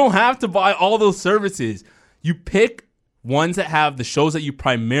 you don't have to buy all those services. You pick ones that have the shows that you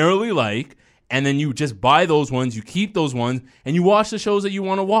primarily like, and then you just buy those ones, you keep those ones, and you watch the shows that you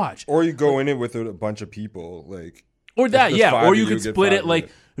want to watch. Or you go in it with a bunch of people, like... Or that, yeah. Or you can split it, like...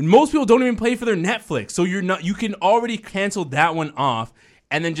 Most people don't even pay for their Netflix, so you can already cancel that one off,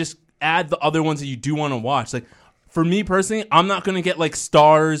 and then just add the other ones that you do want to watch. Like, for me personally, I'm not going to get, like,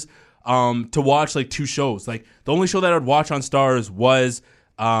 Stars to watch, like, 2 shows. Like, the only show that I'd watch on Stars was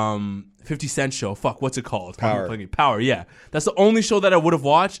 50 Cent show. Fuck, what's it called? Power, yeah. That's the only show that I would have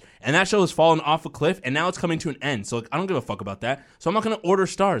watched, and that show has fallen off a cliff, and now it's coming to an end. So, like, I don't give a fuck about that. So I'm not going to order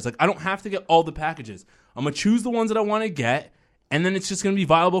Stars. Like, I don't have to get all the packages. I'm going to choose the ones that I want to get, and then it's just going to be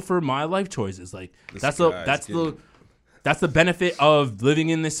viable for my life choices. Like, that's the benefit of living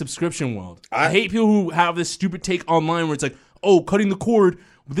in this subscription world. I hate people who have this stupid take online where it's like, oh, cutting the cord,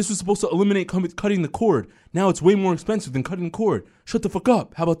 this was supposed to eliminate cutting the cord. Now it's way more expensive than cutting the cord. Shut the fuck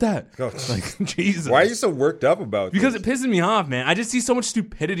up. How about that? Like, Jesus. Why are you so worked up about Because this? It pisses me off, man. I just see so much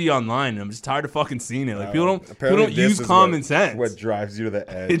stupidity online, and I'm just tired of fucking seeing it. Like, people don't use common sense. What drives you to the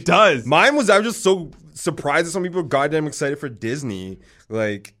edge. It does. I was just so surprised that some people are goddamn excited for Disney.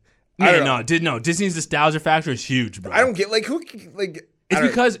 Like... No, Disney's nostalgia factor is huge, bro. I don't get, like, who, like...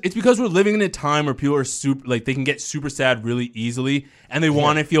 It's because we're living in a time where people are super, like, they can get super sad really easily, and they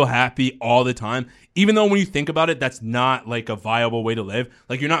want to feel happy all the time. Even though when you think about it, that's not, like, a viable way to live.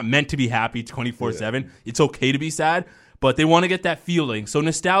 Like, you're not meant to be happy 24/7. It's okay to be sad, but they want to get that feeling. So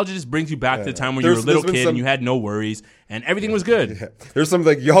nostalgia just brings you back to the time when you were a little kid and you had no worries, and everything was good. Yeah. There's some,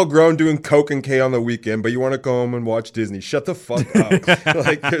 like, y'all grown doing Coke and K on the weekend, but you want to go home and watch Disney. Shut the fuck up.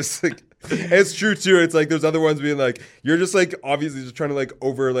 Like, there's, like... It's true too. It's like there's other ones being like, you're just like obviously just trying to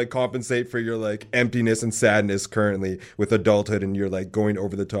like compensate for your like emptiness and sadness currently with adulthood, and you're like going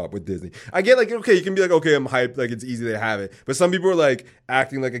over the top with Disney. I get like, okay, you can be like, okay, I'm hyped, like it's easy to have it, but some people are like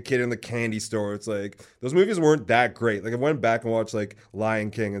acting like a kid in the candy store. It's like those movies weren't that great. Like I went back and watched like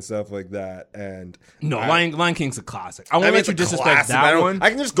Lion King and stuff like that, and Lion King's a classic. I won't let you disrespect that one. I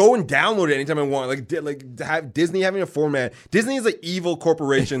can just go and download it anytime I want. Like have Disney having a format. Disney is an evil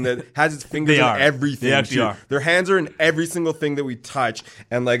corporation that has its fingers in everything. They actually are. Their hands are in every single thing that we touch,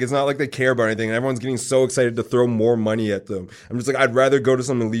 and like it's not like they care about anything. And everyone's getting so excited to throw more money at them. I'm just like, I'd rather go to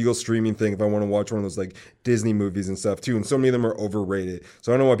some illegal streaming thing if I want to watch one of those like Disney movies and stuff too. And so many of them are overrated.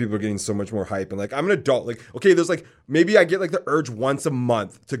 So I don't know why people are getting so much more hype. And like I'm an adult. Like okay, there's like maybe I get like the urge once a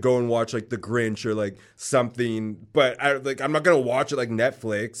month to go and watch like The Grinch or like something, but I'm not gonna watch it like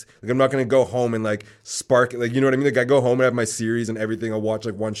Netflix. Like I'm not gonna go home and like spark it. Like you know what I mean? Like I go home and have my series and everything. I'll watch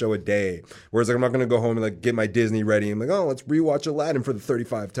like one show a day. Whereas like I'm not gonna go home and like get my Disney ready. I'm like, oh, let's rewatch Aladdin for the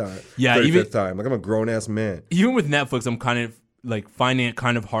 35th time. Yeah, 35th time. Like I'm a grown ass man. Even with Netflix, I'm kind of like finding it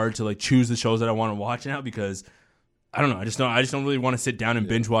kind of hard to like choose the shows that I want to watch now because I don't know. I just don't really want to sit down and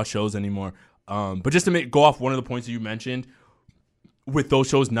binge watch shows anymore. But just to go off one of the points that you mentioned, with those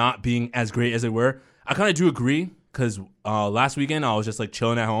shows not being as great as they were, I kind of do agree because last weekend I was just like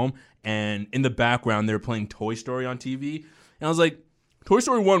chilling at home and in the background they were playing Toy Story on TV, and I was like, Toy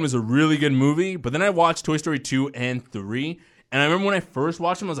Story 1 was a really good movie, but then I watched Toy Story 2 and 3, and I remember when I first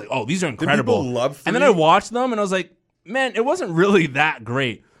watched them, I was like, oh, these are incredible. Did people love 3? And then I watched them, and I was like, man, it wasn't really that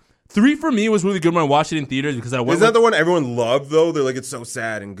great. 3 for me was really good when I watched it in theaters because I went. Is that the one everyone loved though? They're like, it's so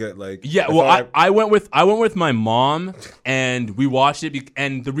sad and good. Like yeah, I went with my mom and we watched it.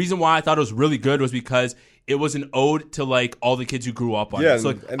 And the reason why I thought it was really good was because it was an ode to like all the kids who grew up on it. So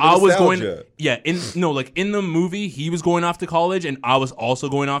like, I was going, in the movie he was going off to college and I was also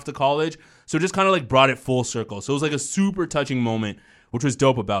going off to college. So it just kind of like brought it full circle. So it was like a super touching moment, which was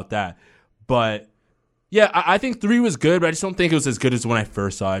dope about that. But yeah, I think 3 was good, but I just don't think it was as good as when I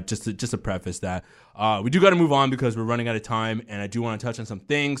first saw it, just to preface that. We do got to move on because we're running out of time, and I do want to touch on some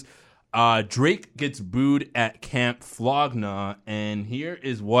things. Drake gets booed at Camp Flogna, and here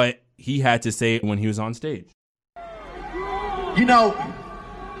is what he had to say when he was on stage. You know,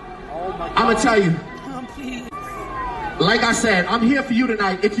 I'm going to tell you, like I said, I'm here for you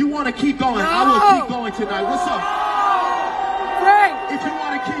tonight. If you want to keep going, I will keep going tonight. What's up? Frank! If you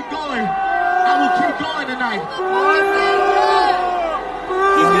want to keep going, I will keep going tonight.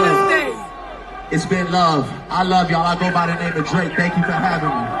 He's gonna stay. It's been love. I love y'all. I go by the name of Drake. Thank you for having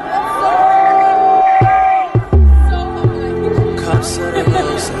me. Cups of the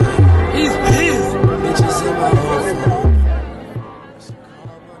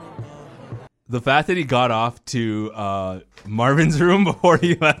The fact that he got off to Marvin's room before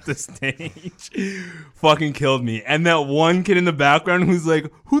he left the stage fucking killed me. And that one kid in the background who's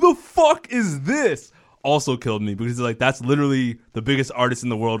like, who the fuck is this? Also killed me because like that's literally the biggest artist in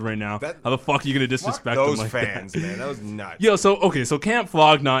the world right now. How the fuck are you gonna disrespect them like fans, that? Man, that was nuts. Yo, so Camp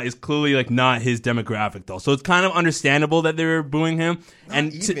Flog Gnaw is clearly like not his demographic though, so it's kind of understandable that they're booing him.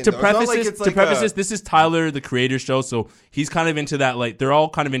 And to preface this, this is Tyler the Creator show, so he's kind of into that like they're all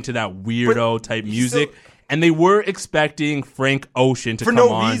kind of into that weirdo type music. And they were expecting Frank Ocean to come on. For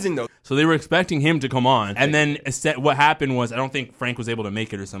no reason, though. So they were expecting him to come on. And then what happened was, I don't think Frank was able to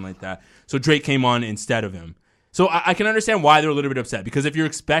make it or something like that. So Drake came on instead of him. So I can understand why they're a little bit upset. Because if you're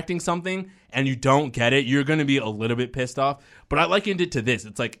expecting something and you don't get it, you're going to be a little bit pissed off. But I likened it to this.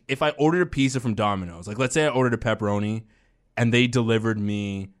 It's like, if I ordered a pizza from Domino's, like let's say I ordered a pepperoni and they delivered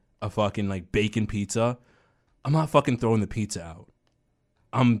me a fucking like bacon pizza, I'm not fucking throwing the pizza out.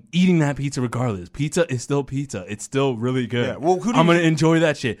 I'm eating that pizza regardless. Pizza is still pizza. It's still really good. Yeah, well, I'm going to enjoy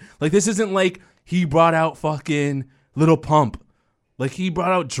that shit. Like, this isn't like he brought out fucking Lil Pump. Like, he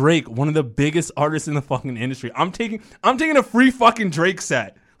brought out Drake, one of the biggest artists in the fucking industry. I'm taking a free fucking Drake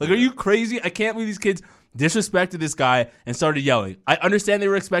set. Like, are you crazy? I can't believe these kids disrespected this guy and started yelling. I understand they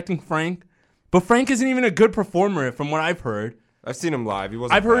were expecting Frank, but Frank isn't even a good performer from what I've heard. I've seen him live. He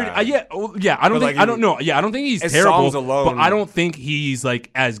wasn't. I've heard. I don't know. Yeah, I don't think he's terrible. Alone, but I don't think he's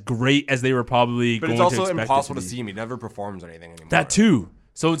like as great as they were probably. But going to expect. It's also impossible to see him. He never performs anything anymore. That too.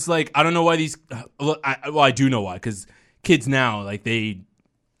 So it's like I don't know why these. I do know why, because kids now like they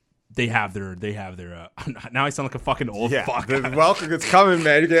have their. Now I sound like a fucking old fuck. Welcome, it's coming,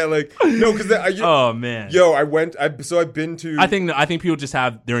 man. You can't like because. Oh man. Yo, I've been to. I think people just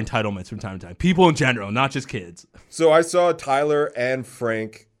have their entitlements from time to time. People in general, not just kids. So I saw Tyler and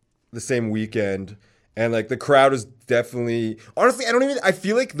Frank the same weekend, and like the crowd is definitely. Honestly, I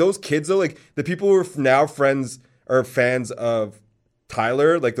feel like those kids though, like the people who are now friends or fans of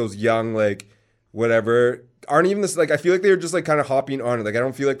Tyler, like those young like whatever. Aren't even this like I feel like they're just like kind of hopping on it. Like I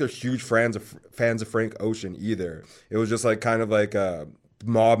don't feel like they're huge fans of Frank Ocean either. It was just like kind of like a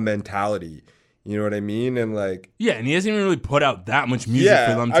mob mentality. You know what I mean? And like and he hasn't even really put out that much music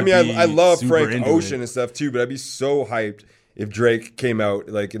for them to I love Frank Ocean and stuff too, but I'd be so hyped if Drake came out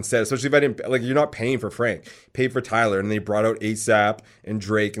like instead, especially if I didn't like you're not paying for Frank, pay for Tyler, and they brought out ASAP and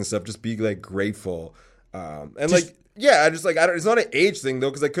Drake and stuff. Just be like grateful. It's not an age thing though,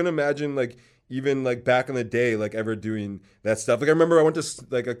 because I couldn't imagine like. Even like back in the day, like ever doing that stuff. Like I remember I went to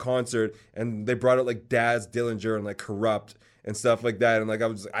like a concert and they brought out like Daz Dillinger and like Corrupt and stuff like that. And like I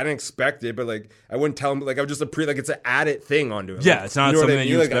didn't expect it, but like I wouldn't tell them. Like I was just like it's an added thing onto it. Yeah, like, it's not something that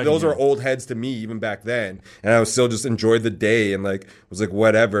you like those are old heads to me even back then, and I was still just enjoyed the day and like was like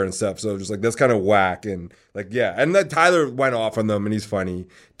whatever and stuff. So just like that's kind of whack and like and then Tyler went off on them and he's funny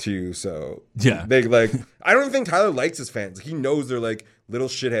too. So they like I don't even think Tyler likes his fans. He knows they're like. Little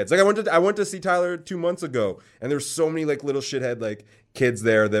shitheads. Like I went to see Tyler 2 months ago, and there's so many like little shithead like kids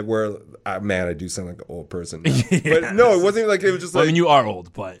there that were. Man, I do sound like an old person. But no, it wasn't like it was just. Well, I mean, you are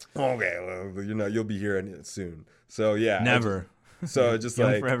old, but okay, well, you'll be here soon. So never. So just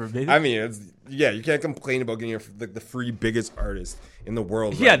like forever, baby. I mean, you can't complain about getting like the free biggest artist in the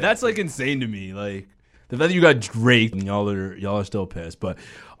world. Yeah, that's like insane to me. Like. The fact that you got Drake and y'all are still pissed, but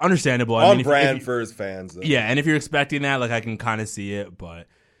understandable. I mean, brand for his fans. Though. Yeah, and if you're expecting that, like I can kind of see it, but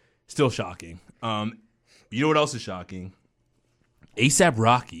still shocking. You know what else is shocking? A$AP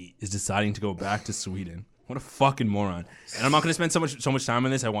Rocky is deciding to go back to Sweden. What a fucking moron! And I'm not going to spend so much time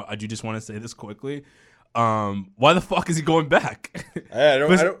on this. I do just want to say this quickly. Why the fuck is he going back? I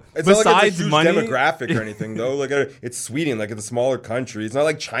don't. It's not like it's a huge demographic or anything, though. Like it's Sweden, like it's a smaller country. It's not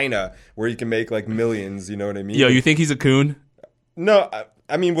like China where you can make like millions. You know what I mean? Yo, you think he's a coon? No,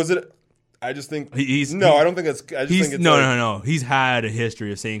 I mean, was it? I just think I don't think it's. I just think it's no. He's had a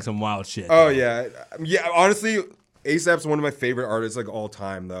history of saying some wild shit. Oh yeah. Honestly, A$AP's one of my favorite artists like all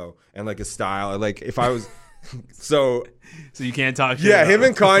time, though, and like his style. Like if I was. So you can't talk shit. Yeah, him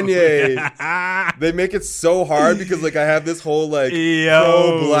and Kanye, they make it so hard because like I have this whole like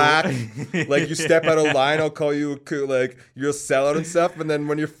pro-black, like you step out of line, I'll call you like you're a sellout and stuff. And then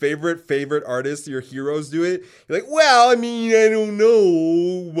when your favorite artists, your heroes do it, you're like, well, I mean, I don't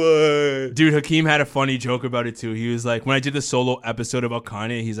know, but dude, Hakeem had a funny joke about it too. He was like, when I did the solo episode about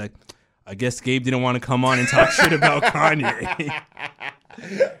Kanye, he's like, I guess Gabe didn't want to come on and talk shit about Kanye.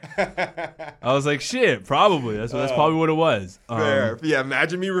 I was like, shit, probably. That's probably what it was. Fair. Yeah,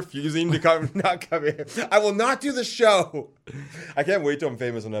 imagine me refusing to not come in. I will not do the show. I can't wait till I'm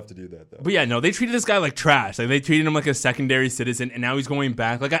famous enough to do that, though. But yeah, no, they treated this guy like trash. Like they treated him like a secondary citizen, and now he's going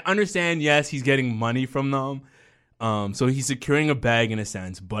back. Like I understand, yes, he's getting money from them. So he's securing a bag in a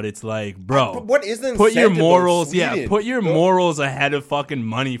sense, but it's like, bro, But what is the put your incentive, though, morals, Sweden? put your morals ahead of fucking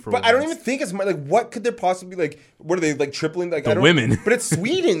money for But once. I don't even think it's like what could there possibly be like? What are they like tripling like The I don't, women. But it's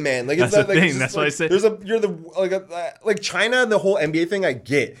Sweden, man. Like That's it's not, the like, thing. it's That's just, why I like, say- there's like China and the whole NBA thing. I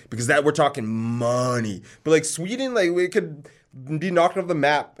get because that we're talking money, but like Sweden, like we could be knocked off the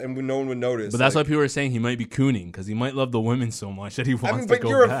map and no one would notice. But that's like, why people are saying he might be cooning because he might love the women so much that he wants I mean, to but go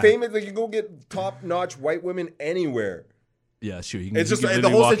you're back. a famous like you go get top notch white women anywhere. Yeah, sure. It's just the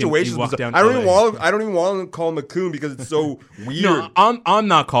whole situation. I don't even want to call him a coon because it's so weird. No, I'm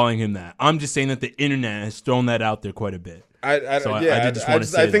not calling him that. I'm just saying that the internet has thrown that out there quite a bit. I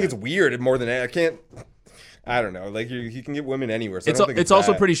think it's that. weird more than I can't. I don't know. Like he can get women anywhere. So I don't think It's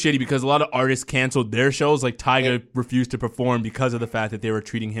also bad. pretty shitty because a lot of artists canceled their shows. Like Tyga refused to perform because of the fact that they were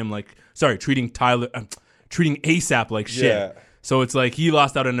treating ASAP like shit. Yeah. So it's like he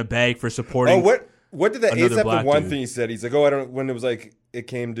lost out in a bag for supporting. Oh, what did the another ASAP black the one dude. thing he said? He's like, oh, I don't. When it was like it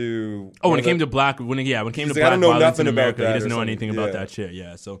came to when it came to black violence I in don't know America, nothing about he that doesn't or know something. anything about Yeah. that shit.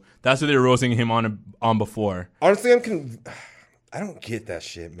 Yeah, so that's what they were roasting him on before. Honestly, I don't get that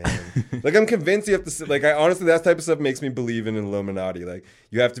shit, man. Like I'm convinced you have to. Like I honestly, that type of stuff makes me believe in Illuminati. Like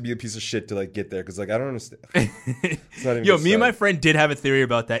you have to be a piece of shit to like get there because like I don't understand. It's not even Yo, just me and my science. friend did have a theory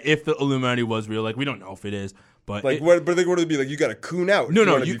about that. If the Illuminati was real, like we don't know if it is, but Like what? But what would it be like? You got to coon out. if No, you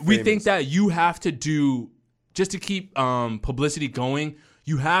no. wanna be We famous. think that you have to do just to keep publicity going.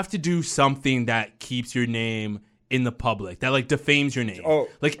 You have to do something that keeps your name in the public, that like defames your name. Oh.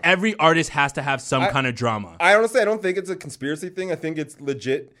 Like every artist has to have some kind of drama. I honestly, I don't think it's a conspiracy thing. I think it's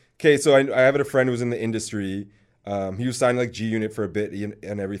legit. Okay, so I have a friend who was in the industry. He was signing like G Unit for a bit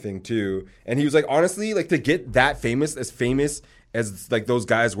and everything too. And he was like, honestly, like to get that famous as like those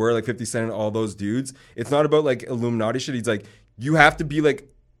guys were, like 50 Cent and all those dudes, it's not about like Illuminati shit. He's like, you have to be like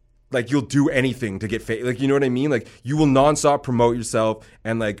you'll do anything to get like, you know what I mean? Like you will nonstop promote yourself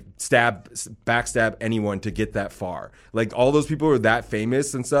and like backstab anyone to get that far. Like all those people who are that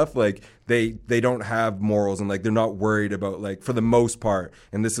famous and stuff, like they don't have morals and like they're not worried about like for the most part.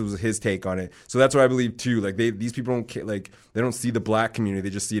 And this was his take on it. So that's what I believe too. Like these people don't like, they don't see the black community.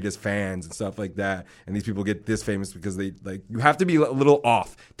 They just see it as fans and stuff like that. And these people get this famous because they like, you have to be a little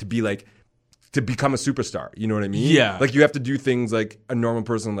off to be like, to become a superstar, you know what I mean? Yeah. Like you have to do things like a normal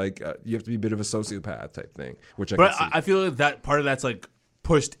person, like you have to be a bit of a sociopath type thing, which But can see. I feel like that part of that's like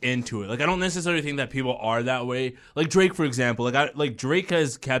pushed into it. Like I don't necessarily think that people are that way. Like Drake, for example, like Drake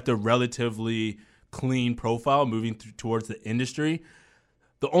has kept a relatively clean profile moving towards the industry.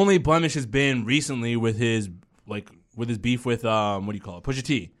 The only blemish has been recently with his beef with what do you call it, Pusha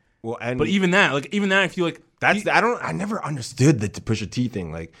T. Well, and but even that, I feel like I never understood the Pusha T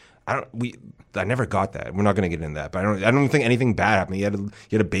thing. Like I never got that. We're not gonna get into that. But I don't think anything bad happened. He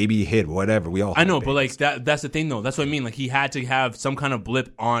had a baby hit, whatever. We all. I know, but like that's the thing though. That's what I mean. Like he had to have some kind of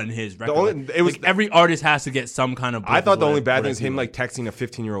blip on his record. Every artist has to get some kind of blip. I thought the only bad thing was him like texting a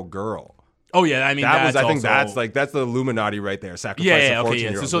 15-year-old girl. Oh yeah, I mean I think that's the Illuminati right there. Sacrifice a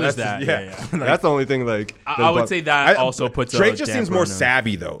 14-year-old. So there's that. Yeah. Like, that's the only thing. Like I would say that also puts Drake a just seems damper more on him.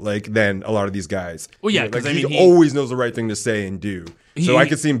 savvy though, like than a lot of these guys. Well, yeah, like because I mean he always knows the right thing to say and do. So He- I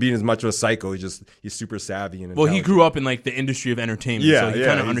could see him being as much of a psycho. He's super savvy and Well, he intelligent. grew up in like the industry of entertainment, Yeah, so he yeah,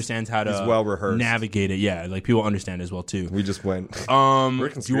 kind of he's- understands how to he's well rehearsed. navigate it. Yeah, like people understand as well too. We just went. Do you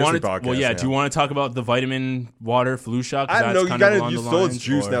conspiracy want to? podcast Well, yeah. now. Do you want to talk about the vitamin water flu shot? 'Cause I don't that's know. kind of You along the stole its lines,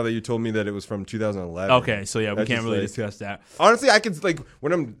 juice or- now that you told me that it was from 2011. Okay, so yeah, we That's can't just, really like- discuss that. Honestly, I could like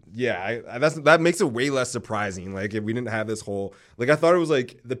when I'm that makes it way less surprising. Like if we didn't have this whole like I thought it was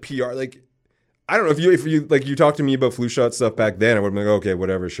like the PR like I don't know if you like you talked to me about flu shot stuff back then I would have been like okay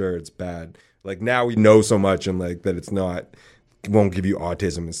whatever sure it's bad. Like now we know so much and like that it won't give you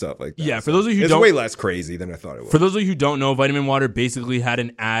autism and stuff like that. Yeah, for those of you who it's don't- way less crazy than I thought it was. For those of you who don't know, Vitamin Water basically had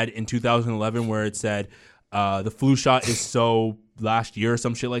an ad in 2011 where it said the flu shot is so last year or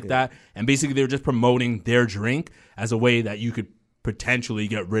some shit like that, and basically they were just promoting their drink as a way that you could potentially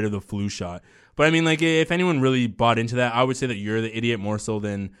get rid of the flu shot. But I mean, like if anyone really bought into that, I would say that you're the idiot more so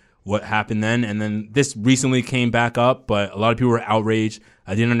than what happened then. And then this recently came back up, but a lot of people were outraged.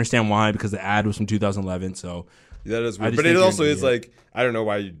 I didn't understand why because the ad was from 2011. So that is I weird. just But think it you're also an is idiot. like I don't know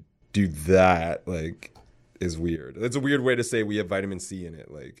why you do that. Like is weird. It's a weird way to say we have vitamin C in it,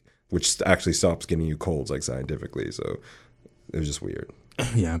 like which actually stops getting you colds, like scientifically. So it was just weird.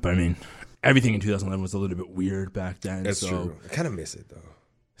 Yeah, but I mean, everything in 2011 was a little bit weird back then. That's so. true. I kind of miss it though.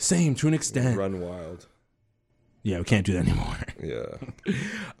 Same to an extent. Run wild. Yeah, we can't do that anymore. Yeah.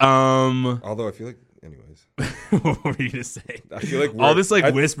 Although I feel like, anyways. What were you gonna say? I feel like all this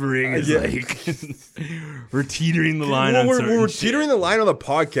like whispering is yeah. like we're teetering the line. Well, on we're certain shit. teetering the line on the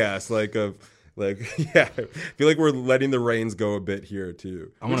podcast, like of Like, yeah, I feel like we're letting the reins go a bit here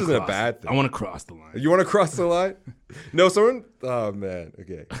too, which isn't a bad thing. I want to cross the line. You want to cross the line? No, someone. Oh man.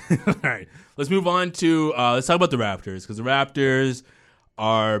 Okay. All right, let's move on to let's talk about the Raptors, because the Raptors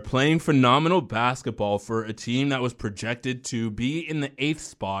are playing phenomenal basketball for a team that was projected to be in the 8th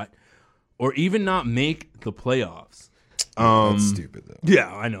spot or even not make the playoffs. That's stupid though.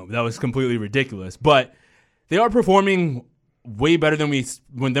 Yeah, I know. That was completely ridiculous. But they are performing way better than we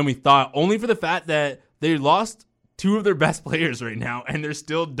thought, only for the fact that they lost 2 of their best players right now, and they're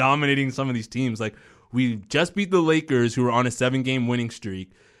still dominating some of these teams. Like, we just beat the Lakers, who were on a 7-game winning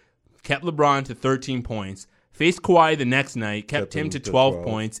streak, kept LeBron to 13 points, faced Kawhi the next night, kept him to 12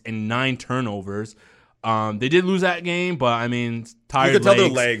 points and 9 turnovers. They did lose that game, but I mean, tired legs. You could tell their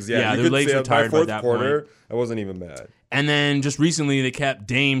legs, yeah. Their legs were tired by that quarter, point. I wasn't even mad. And then just recently, they kept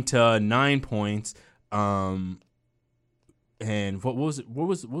Dame to 9 points. And what was it? What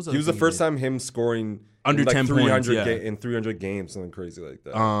was He was the first time him scoring under 10 points in 300 games, something crazy like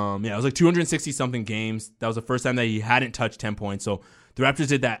that. Yeah, it was like 260 something games. That was the first time that he hadn't touched 10 points. So the Raptors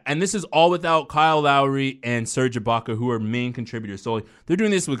did that, and this is all without Kyle Lowry and Serge Ibaka, who are main contributors. So they're doing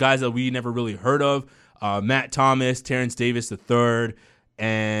this with guys that we never really heard of: Matt Thomas, Terrence Davis III,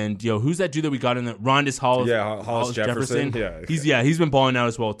 and who's that dude that we got in the Rondis Hollis? Yeah, Hollis Jefferson. Yeah, he's been balling out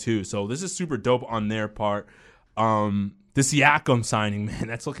as well too. So this is super dope on their part. The Siakam signing, man,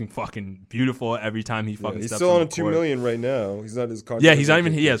 that's looking fucking beautiful every time he fucking steps on the court. He's still on $2 million right now. He's not his contract. Yeah, he's not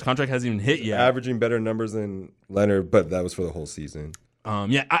even. Yeah, his contract hasn't even hit yet. Averaging better numbers than Leonard, but that was for the whole season.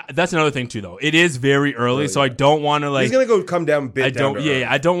 That's another thing too, though. It is very early, so I don't want to like. He's gonna come down a bit.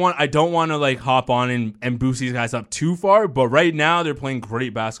 I don't want to like hop on and boost these guys up too far. But right now, they're playing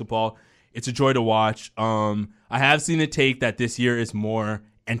great basketball. It's a joy to watch. I have seen a take that this year is more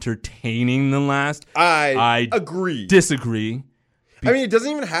entertaining than last. I agree. Disagree. I mean, it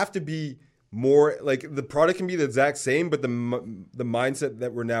doesn't even have to be more, like, the product can be the exact same, but the mindset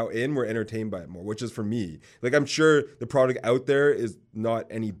that we're now in, we're entertained by it more, which is for me. Like, I'm sure the product out there is not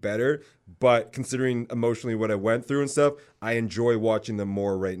any better, but considering emotionally what I went through and stuff, I enjoy watching them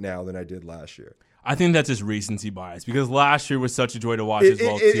more right now than I did last year. I think that's just recency bias, because last year was such a joy to watch as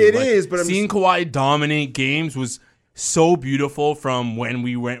well, too. It is, but seeing Kawhi dominate games was so beautiful, from when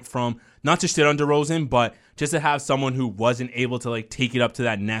we went from not to shit on DeRozan, but just to have someone who wasn't able to like take it up to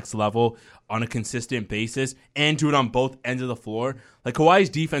that next level on a consistent basis and do it on both ends of the floor. Like, Kawhi's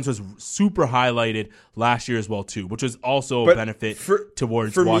defense was super highlighted last year as well too, which was also a benefit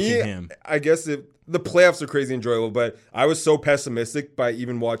towards watching him. I guess the playoffs are crazy enjoyable, but I was so pessimistic by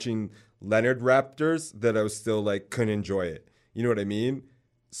even watching Leonard Raptors that I was still like couldn't enjoy it. You know what I mean?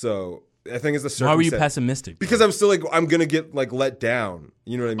 So I think it's the circumstance. Why were you pessimistic? Because I was still like, I'm gonna get like let down.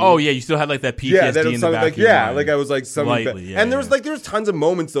 You know what I mean? Oh yeah, you still had like that PTSD in the back like, of your mind. Like I was like something. And there was tons of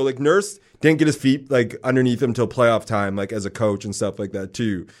moments though. Like Nurse didn't get his feet like underneath him until playoff time, like as a coach and stuff like that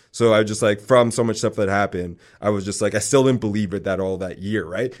too. So I just like, from so much stuff that happened, I was just like, I still didn't believe it all that year,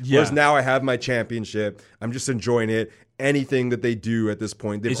 right? Yeah. Whereas now I have my championship. I'm just enjoying it. Anything that they do at this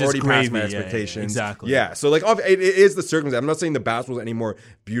point, they've already passed my expectations. Yeah, exactly. Yeah. So like, it is the circumstance. I'm not saying the basketball is any more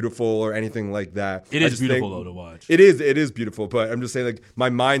beautiful or anything like that. It is beautiful though to watch. It is beautiful, but I'm just saying like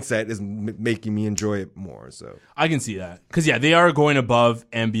my mindset is making me enjoy it more. So I can see that, because they are going above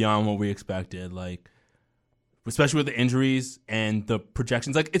and beyond what we expected. Like, especially with the injuries and the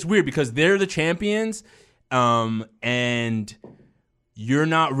projections. Like, it's weird because they're the champions, and you're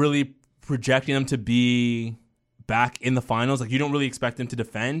not really projecting them to be back in the finals. Like, you don't really expect them to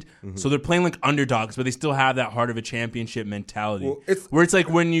defend. Mm-hmm. So they're playing like underdogs, but they still have that heart of a championship mentality. Well, it's like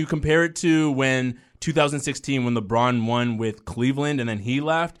when you compare it to when 2016, when LeBron won with Cleveland and then he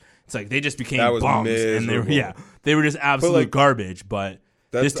left, it's like they just became bums. And they were just absolute garbage. But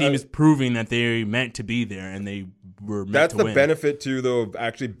this team is proving that they're meant to be there, and they were meant to win. That's the benefit too, though, of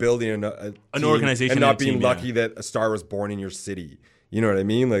actually building an organization and not being lucky that a star was born in your city. You know what I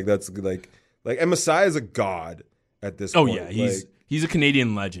mean? Like, that's like and Masai is a god at this point. Oh yeah, he's a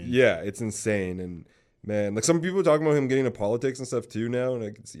Canadian legend. Yeah, it's insane. And man, like, some people are talking about him getting into politics and stuff too now, and I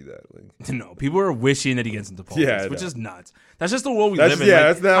can see that. Like, no, people are wishing that he gets into politics, which is nuts. That's just the world we live in. Yeah,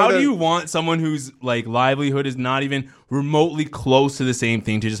 like, how do you want someone whose like livelihood is not even remotely close to the same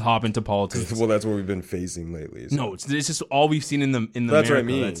thing to just hop into politics? Well, that's what we've been facing lately. So. No, it's just all we've seen in the that's America. What I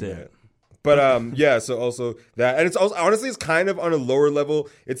mean. That's it. But so also that, and it's also honestly it's kind of on a lower level.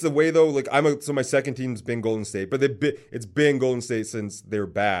 It's the way though, like so my second team's been Golden State, but it's been Golden State since they were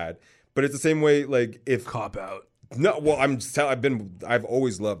bad. But it's the same way, like, if cop out. No, well, I've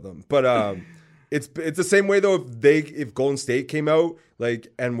always loved them, but it's the same way though. If Golden State came out like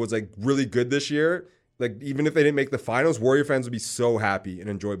and was like really good this year, like even if they didn't make the finals, Warrior fans would be so happy and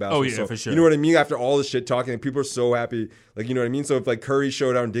enjoy basketball. Oh, yeah, so, for sure. You know what I mean? After all this shit talking, like, people are so happy. Like, you know what I mean? So if like Curry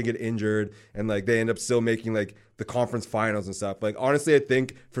showdown did get injured and like they end up still making like the conference finals and stuff, like honestly, I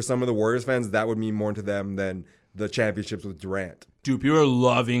think for some of the Warriors fans, that would mean more to them than the championships with Durant. Dude, people are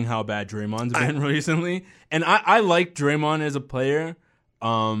loving how bad Draymond's been recently. And I like Draymond as a player.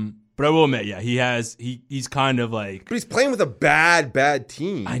 But I will admit, yeah, he's kind of like... But he's playing with a bad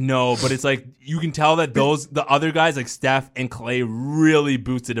team. I know, but it's like, you can tell that the other guys like Steph and Clay really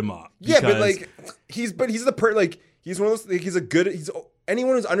boosted him up. Yeah, but like, he's one of those, like,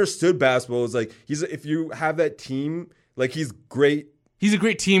 anyone who's understood basketball is like, if you have that team, like he's great. He's a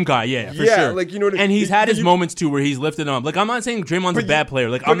great team guy, yeah, for sure. Like, you know what I mean? And he's had his moments too where he's lifted him up. Like, I'm not saying Draymond's a bad player.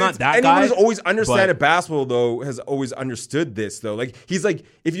 Like, I'm not that guy. Anyone who's always understood basketball though has always understood this though. Like, he's like,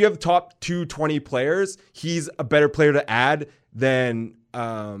 if you have top 220 players, he's a better player to add than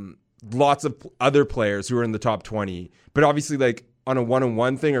lots of other players who are in the top 20. But obviously, like on a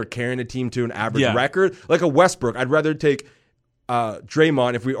one-on-one thing or carrying a team to an average record, like a Westbrook, I'd rather take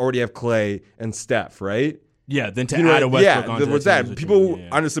Draymond if we already have Clay and Steph, right? Yeah, than to add a Westbrook onto what's that? People who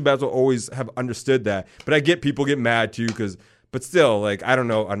understood basketball always have understood that. But I get people get mad too but still, like, I don't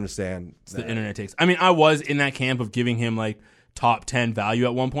know, understand. It's the internet takes. I mean, I was in that camp of giving him like top 10 value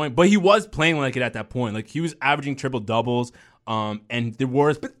at one point, but he was playing like it at that point. Like, he was averaging triple doubles, and there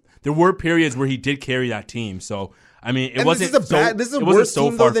were periods where he did carry that team. So I mean, this is a worse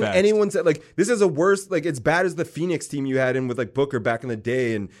team though than anyone said. Like, this is a worse, like, it's bad as the Phoenix team you had in with like Booker back in the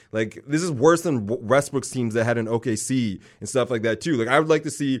day, and like this is worse than Westbrook's teams that had an OKC and stuff like that too. Like, I would like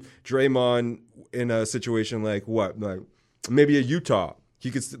to see Draymond in a situation like maybe a Utah. He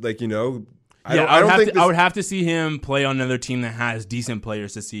could, like, you know. I would have to see him play on another team that has decent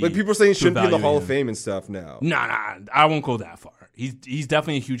players to see. Like, people are saying he shouldn't be in the Hall of Fame and stuff now. Nah, I won't go that far. He's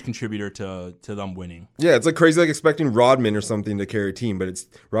definitely a huge contributor to them winning. Yeah, it's like crazy, like expecting Rodman or something to carry a team, but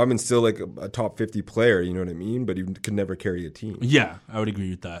Rodman's still like a top 50 player, you know what I mean? But he could never carry a team. Yeah, I would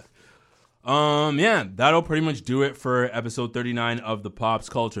agree with that. Yeah, that'll pretty much do it for episode 39 of the Pops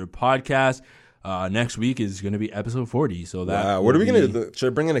Culture Podcast. Next week is going to be episode 40. So that what are we going to do?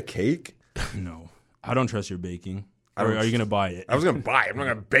 Should I bring in a cake? No, I don't trust your baking. Are you going to buy it? I was going to buy it. I'm not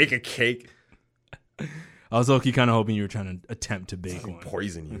going to bake a cake. I was low-key kind of hoping you were trying to attempt to bake one.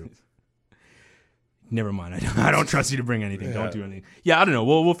 Poison you. Never mind. I don't trust you to bring anything. Yeah. Don't do anything. Yeah, I don't know.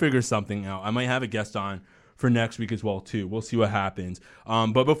 We'll figure something out. I might have a guest on for next week as well, too. We'll see what happens.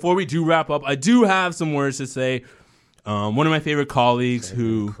 But before we do wrap up, I do have some words to say. One of my favorite colleagues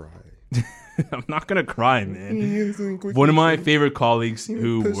who... I'm not going to cry, man. One of my favorite colleagues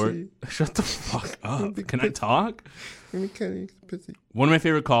who work... Shut the fuck up. Can I talk? One of my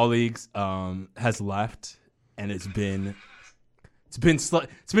favorite colleagues has left, and it's been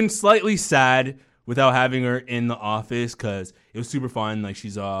slightly sad without having her in the office because it was super fun. Like,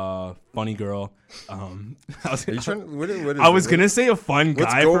 she's a funny girl. I was gonna say a fun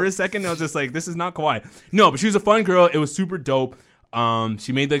guy for a second. I was just like, this is not Kawhi. No, but she was a fun girl. It was super dope.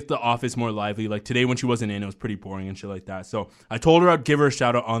 She made like the office more lively. Like, today when she wasn't in, it was pretty boring and shit like that. So I told her I'd give her a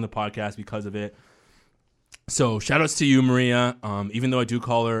shout out on the podcast because of it. So shout outs to you, Maria. Even though I do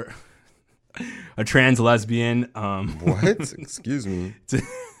call her a trans lesbian. What? Excuse me.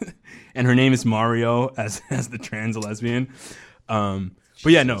 And her name is Mario as the trans lesbian. But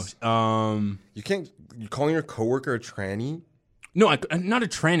yeah, no. You're calling your coworker a tranny? No, not a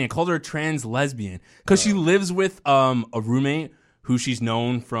tranny. I called her a trans lesbian because she lives with a roommate who she's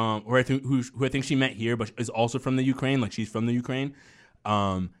known from, who I think she met here, but is also from the Ukraine. Like, she's from the Ukraine.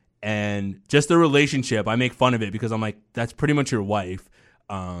 And just the relationship, I make fun of it because I'm like, that's pretty much your wife.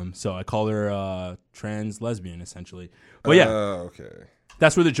 So I call her trans lesbian, essentially. But yeah, okay.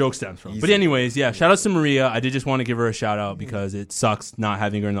 That's where the joke stems from. Easy. But anyways, yeah, shout out to Maria. I did just want to give her a shout out because it sucks not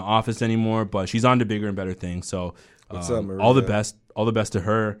having her in the office anymore, but she's on to bigger and better things. So what's up, Maria? All the best to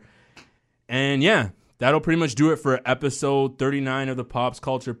her. And yeah, that'll pretty much do it for episode 39 of the Pops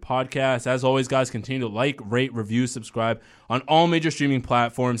Culture Podcast. As always, guys, continue to like, rate, review, subscribe on all major streaming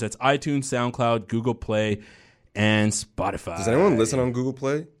platforms. That's iTunes, SoundCloud, Google Play, and Spotify. Does anyone listen on Google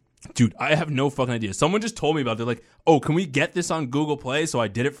Play? Dude, I have no fucking idea. Someone just told me about it. They're like, oh, can we get this on Google Play? So I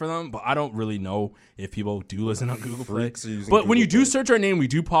did it for them, but I don't really know if people do listen on Google Play. But when you do search our name, we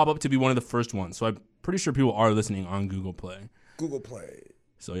do pop up to be one of the first ones. So I'm pretty sure people are listening on Google Play. Google Play.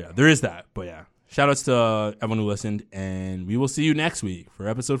 So yeah, there is that. But yeah, shout outs to everyone who listened, and we will see you next week for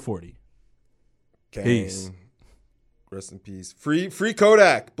episode 40. Gang. Peace. Rest in peace. Free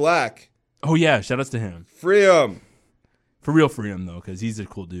Kodak Black. Oh yeah, shout outs to him. Free him. For real, free him though, because he's a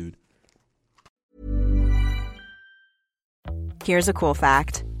cool dude. Here's a cool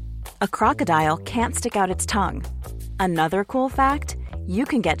fact. a crocodile can't stick out its tongue. Another cool fact, you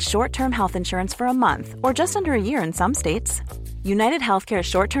can get short-term health insurance for a month or just under a year in some states. United Healthcare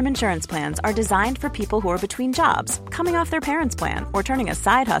short-term insurance plans are designed for people who are between jobs, coming off their parents' plan, or turning a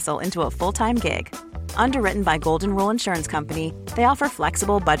side hustle into a full-time gig. Underwritten by Golden Rule Insurance Company, they offer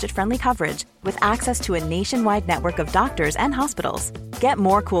flexible, budget-friendly coverage with access to a nationwide network of doctors and hospitals. Get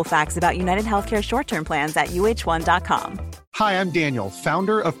more cool facts about United Healthcare short-term plans at uh1.com. Hi, I'm Daniel,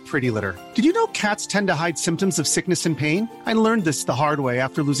 founder of Pretty Litter. Did you know cats tend to hide symptoms of sickness and pain? I learned this the hard way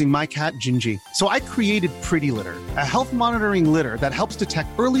after losing my cat, Gingy. So I created Pretty Litter, a health monitoring litter that helps detect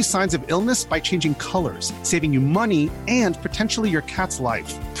early signs of illness by changing colors, saving you money and potentially your cat's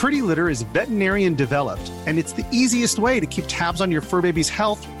life. Pretty Litter is veterinarian developed, and it's the easiest way to keep tabs on your fur baby's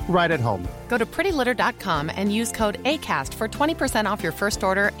health right at home. Go to prettylitter.com and use code ACAST for 20% off your first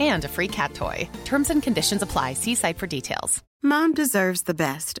order and a free cat toy. Terms and conditions apply. See site for details. Mom deserves the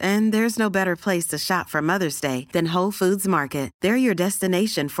best, and there's no better place to shop for Mother's Day than Whole Foods Market. They're your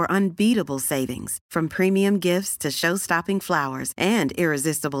destination for unbeatable savings, from premium gifts to show-stopping flowers and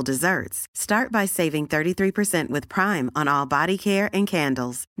irresistible desserts. Start by saving 33% with Prime on all body care and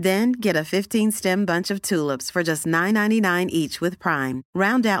candles. Then get a 15-stem bunch of tulips for just $9.99 each with Prime.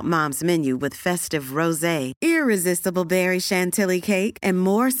 Round out Mom's menu with festive rosé, irresistible berry chantilly cake, and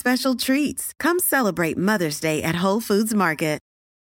more special treats. Come celebrate Mother's Day at Whole Foods Market.